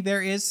today,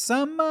 there is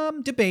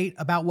some debate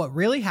about what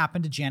really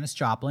happened to Janis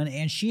Joplin,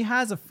 and she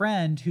has a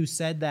friend who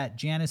said that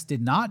Janis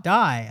did not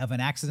die of an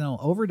accidental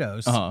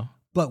overdose,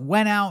 but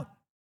went out,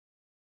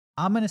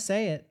 I'm going to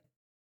say it,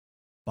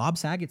 Bob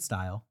Saget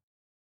style,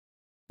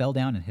 fell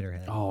down and hit her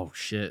head. Oh,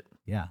 shit.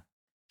 Yeah.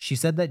 She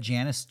said that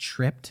Janis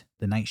tripped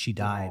the night she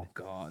died. Oh,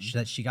 God.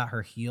 That she got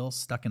her heel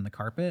stuck in the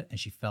carpet and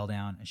she fell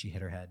down and she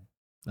hit her head.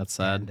 That's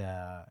sad.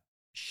 And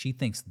she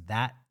thinks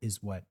that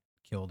is what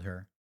killed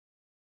her,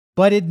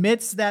 but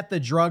admits that the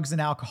drugs and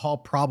alcohol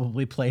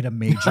probably played a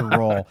major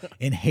role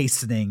in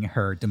hastening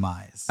her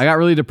demise. I got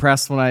really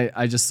depressed when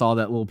I just saw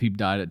that Lil Peep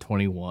died at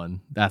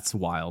 21. That's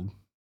wild.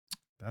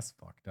 That's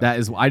fucked up. That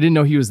is. I didn't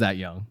know he was that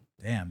young.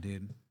 Damn,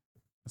 dude.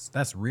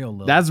 That's real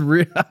little. That's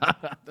real.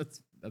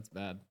 That's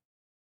bad.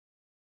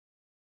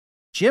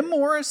 Jim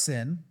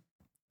Morrison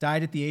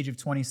died at the age of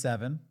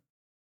 27.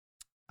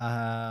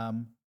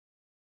 1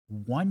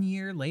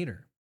 year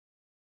later,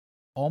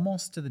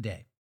 almost to the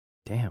day.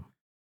 Damn.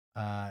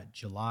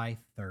 July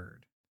 3rd.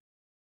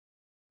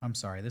 I'm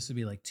sorry, this would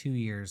be like 2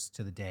 years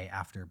to the day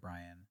after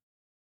Brian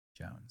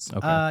Jones.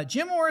 Okay.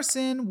 Jim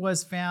Morrison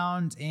was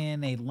found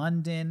in a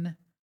London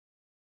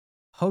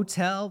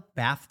hotel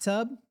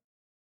bathtub.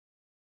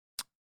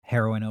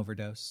 Heroin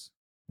overdose.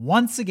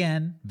 Once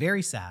again,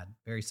 very sad,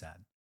 very sad.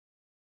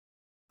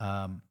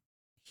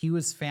 He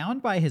was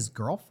found by his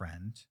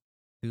girlfriend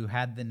who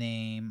had the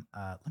name,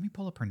 let me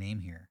pull up her name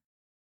here.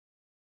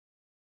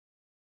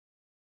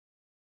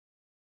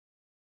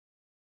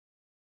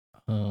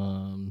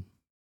 Um.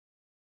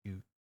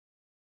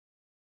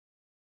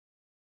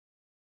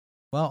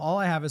 Well, all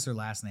I have is her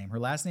last name. Her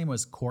last name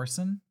was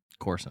Corson.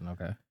 Corson.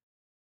 Okay.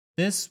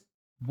 This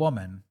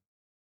woman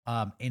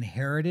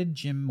inherited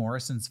Jim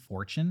Morrison's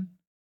fortune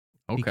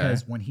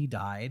because when he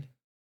died,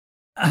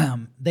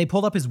 they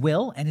pulled up his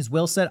will, and his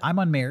will said, "I'm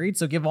unmarried,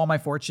 so give all my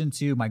fortune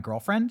to my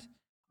girlfriend,"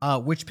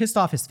 which pissed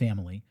off his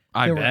family.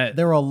 I bet.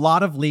 There were a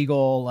lot of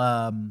legal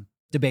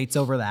debates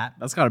over that.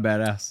 That's kind of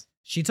badass.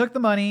 She took the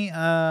money,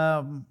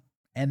 and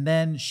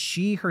then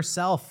she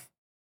herself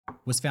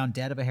was found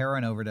dead of a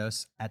heroin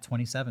overdose at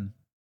 27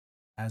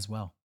 as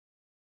well.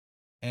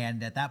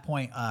 And at that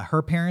point,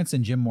 her parents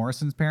and Jim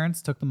Morrison's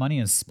parents took the money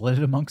and split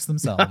it amongst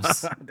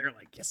themselves. They're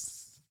like,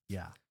 yes.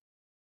 Yeah.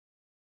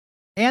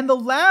 And the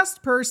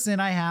last person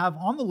I have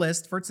on the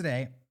list for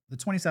today, the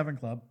 27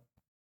 Club,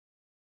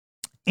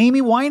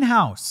 Amy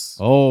Winehouse.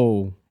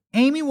 Oh.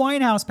 Amy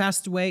Winehouse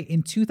passed away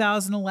in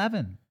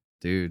 2011.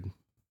 Dude.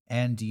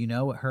 And do you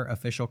know what her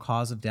official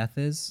cause of death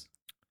is?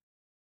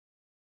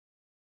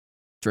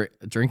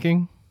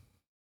 Drinking?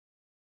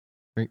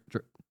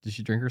 Did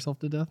she drink herself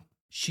to death?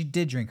 She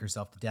did drink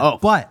herself to death. Oh.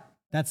 But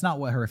that's not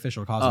what her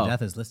official cause of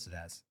death is listed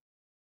as.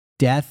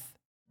 Death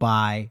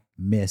by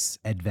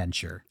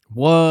misadventure.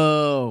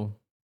 Whoa.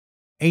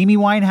 Amy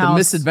Winehouse. The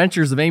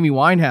misadventures of Amy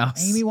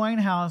Winehouse. Amy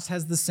Winehouse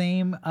has the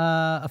same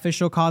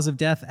official cause of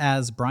death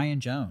as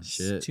Brian Jones.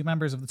 Shit. 2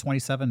 members of the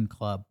 27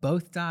 Club.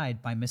 Both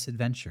died by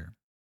misadventure.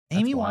 That's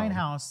Amy wild.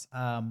 Winehouse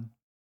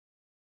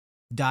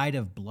died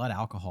of blood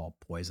alcohol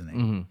poisoning.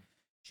 Mm-hmm.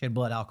 She had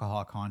blood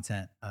alcohol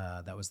content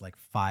that was like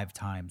 5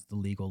 times the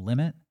legal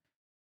limit,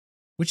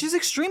 which is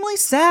extremely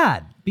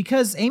sad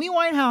because Amy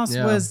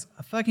Winehouse was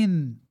a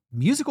fucking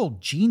musical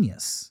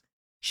genius.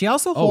 She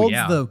also holds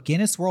the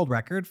Guinness World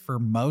Record for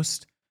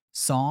most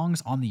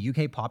songs on the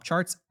UK pop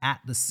charts at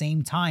the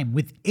same time,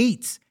 with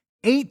 8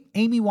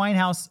 Amy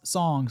Winehouse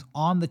songs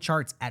on the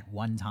charts at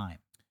one time.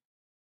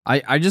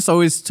 I just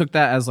always took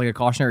that as like a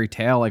cautionary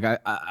tale. Like I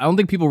don't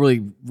think people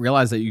really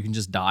realize that you can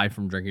just die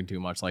from drinking too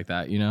much like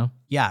that, you know?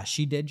 Yeah,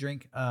 she did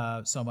drink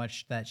so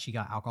much that she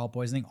got alcohol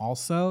poisoning.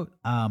 Also,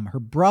 her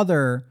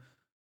brother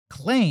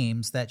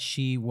claims that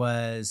she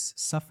was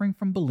suffering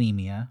from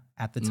bulimia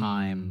at the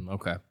time.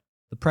 Okay.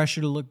 The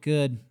pressure to look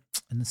good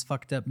in this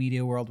fucked up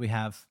media world we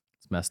have.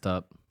 It's messed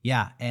up.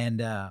 Yeah,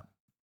 and her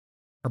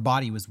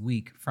body was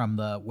weak from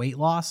the weight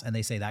loss, and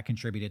they say that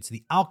contributed to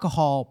the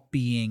alcohol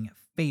being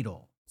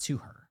fatal to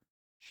her.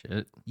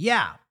 Shit.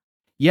 Yeah.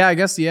 Yeah, I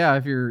guess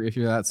if you're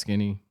that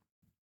skinny.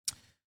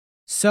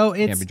 So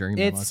Can't be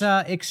drinking that it's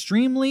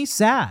extremely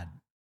sad.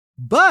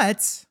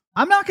 But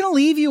I'm not going to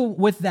leave you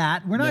with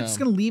that. We're not just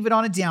going to leave it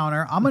on a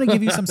downer. I'm going to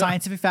give you some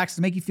scientific facts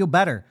to make you feel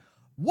better.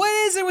 What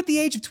is it with the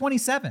age of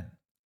 27?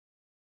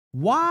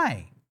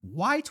 Why?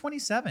 Why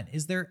 27?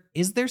 Is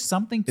there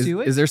something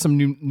to it? Is there some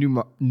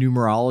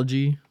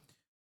numerology?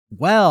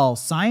 Well,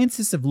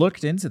 scientists have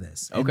looked into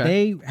this. And Okay.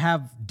 they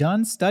have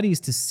done studies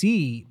to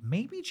see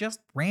maybe just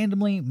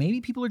randomly, maybe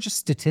people are just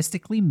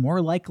statistically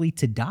more likely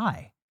to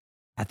die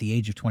at the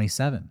age of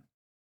 27.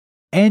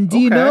 And do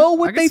you know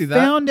what they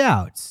found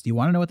out? Do you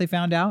want to know what they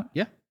found out?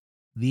 Yeah.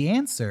 The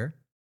answer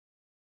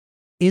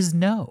is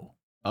no.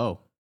 Oh.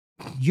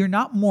 You're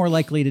not more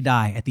likely to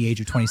die at the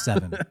age of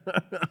 27.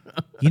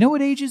 You know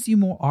what ages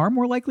you are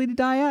more likely to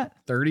die at?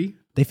 30?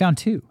 They found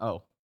 2.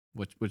 Oh.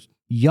 Which?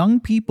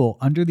 Young people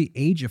under the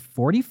age of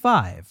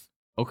 45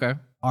 Okay.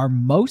 are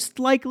most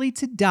likely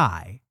to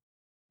die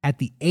at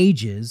the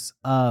ages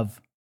of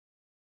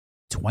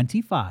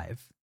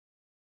 25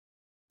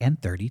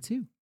 and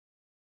 32.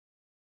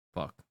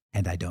 Fuck.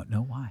 And I don't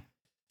know why.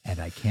 And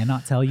I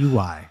cannot tell you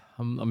why.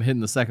 I'm hitting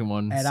the second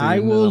one. And I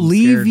will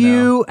leave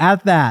you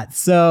at that.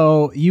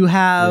 So you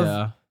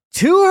have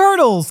 2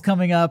 hurdles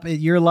coming up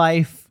in your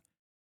life,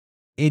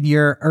 in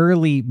your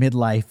early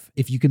midlife.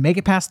 If you can make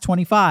it past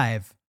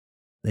 25,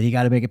 then you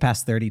got to make it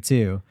past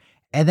 32.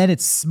 And then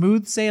it's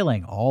smooth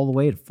sailing all the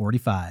way to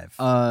 45.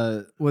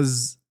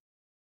 Was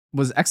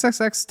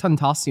XXX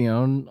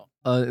Tentacion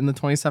in the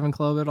 27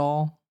 Club at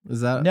all?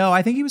 Is that No,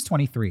 I think he was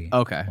 23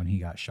 okay when he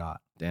got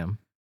shot. Damn.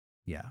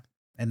 Yeah.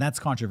 And that's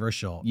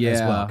controversial as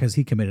Yeah. well because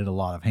he committed a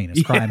lot of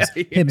heinous crimes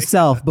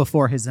himself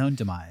before his own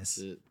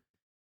demise.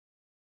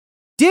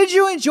 Did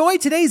you enjoy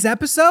today's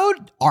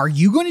episode? Are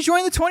you going to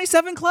join the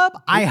 27 Club?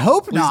 I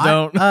hope Please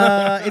not.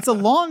 don't. It's a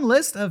long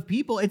list of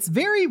people. It's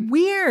very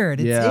weird.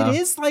 It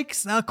is like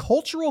a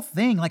cultural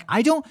thing. Like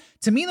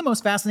to me, the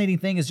most fascinating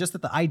thing is just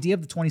that the idea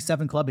of the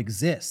 27 Club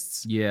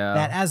exists. Yeah.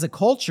 That as a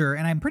culture,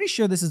 and I'm pretty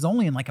sure this is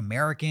only in like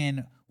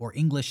American or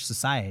English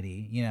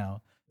society, you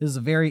know, this is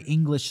a very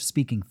English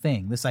speaking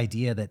thing. This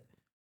idea that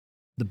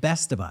the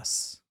best of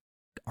us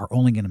are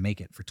only going to make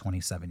it for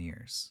 27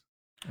 years.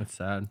 That's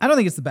sad. I don't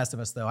think it's the best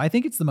of us, though. I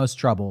think it's the most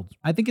troubled.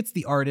 I think it's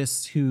the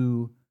artists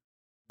who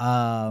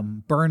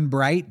burn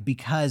bright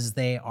because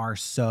they are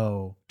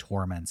so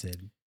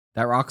tormented.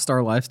 That rock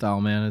star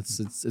lifestyle, man.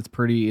 It's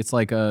pretty. It's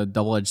like a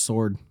double-edged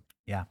sword.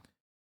 Yeah.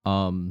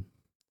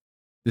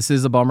 This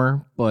is a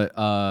bummer, but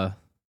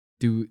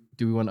do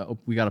we want to?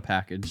 We got a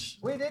package.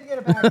 We did get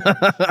a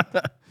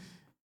package.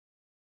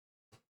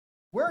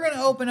 We're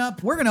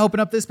gonna open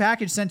up this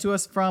package sent to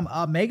us from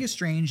a Mega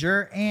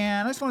Stranger,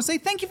 and I just want to say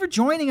thank you for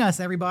joining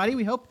us, everybody.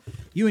 We hope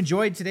you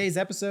enjoyed today's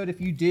episode.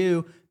 If you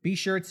do, be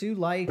sure to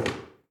like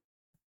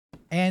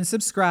and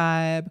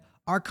subscribe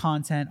our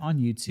content on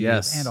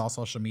YouTube and all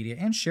social media,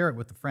 and share it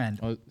with a friend.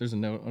 Oh, there's a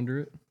note under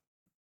it.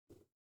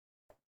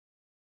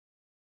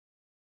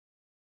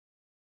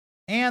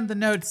 And the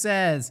note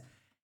says,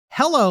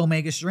 "Hello,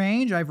 Mega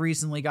Strange. I've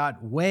recently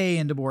got way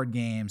into board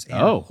games,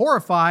 and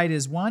Horrified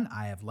is one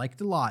I have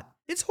liked a lot.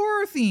 It's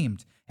horror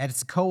themed, and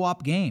it's a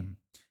co-op game.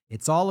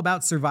 It's all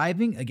about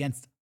surviving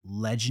against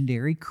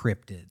legendary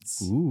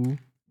cryptids. Ooh.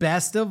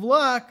 Best of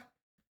luck."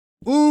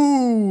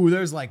 Ooh,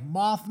 there's like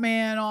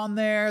Mothman on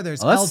there.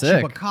 There's El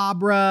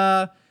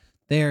Chupacabra.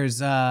 There's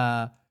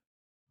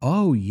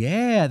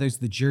there's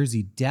the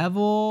Jersey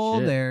Devil.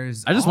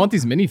 Shit. I just want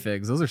these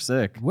minifigs. Those are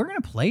sick. We're gonna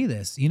play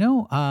this.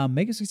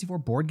 Mega 64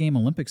 Board Game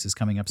Olympics is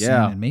coming up soon,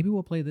 and maybe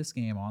we'll play this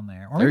game on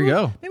there. Or there you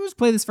go. Maybe we'll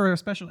play this for a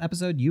special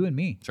episode, you and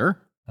me. Sure.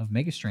 Of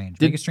Mega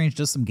Strange. Mega Strange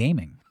does some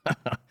gaming.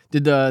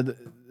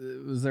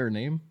 Was there a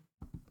name?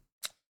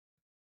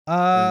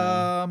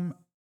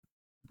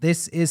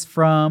 This is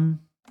from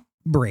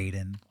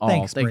Braden.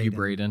 Thanks, thank you,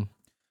 Braden.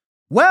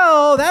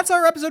 Well, that's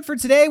our episode for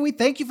today. We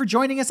thank you for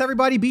joining us,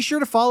 everybody. Be sure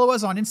to follow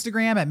us on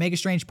Instagram at Mega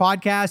Strange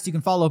Podcast. You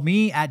can follow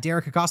me at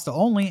Derek Acosta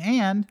only,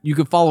 and you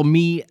can follow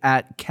me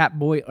at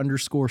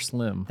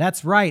Catboy_Slim.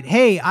 That's right.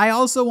 Hey, I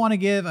also want to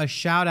give a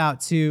shout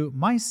out to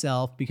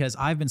myself because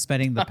I've been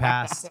spending the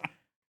past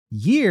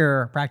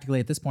year,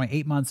 practically at this point,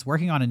 8 months,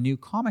 working on a new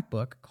comic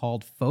book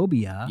called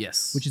Phobia.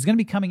 Yes. Which is going to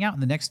be coming out in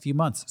the next few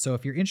months. So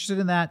if you're interested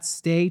in that,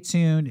 stay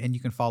tuned, and you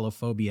can follow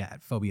Phobia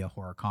at Phobia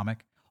Horror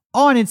Comic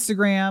on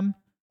Instagram.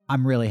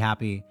 I'm really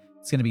happy.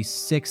 It's going to be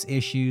 6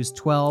 issues,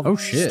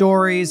 12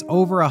 stories,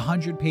 over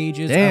 100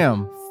 pages.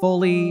 Damn. Of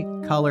fully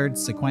colored,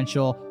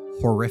 sequential,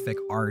 horrific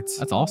art.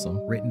 That's awesome.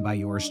 Written by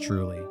yours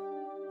truly.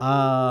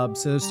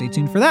 So stay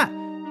tuned for that.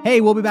 Hey,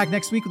 we'll be back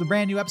next week with a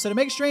brand new episode of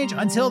Make Strange.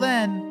 Until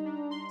then,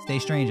 stay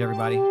strange,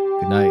 everybody.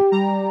 Good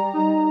night.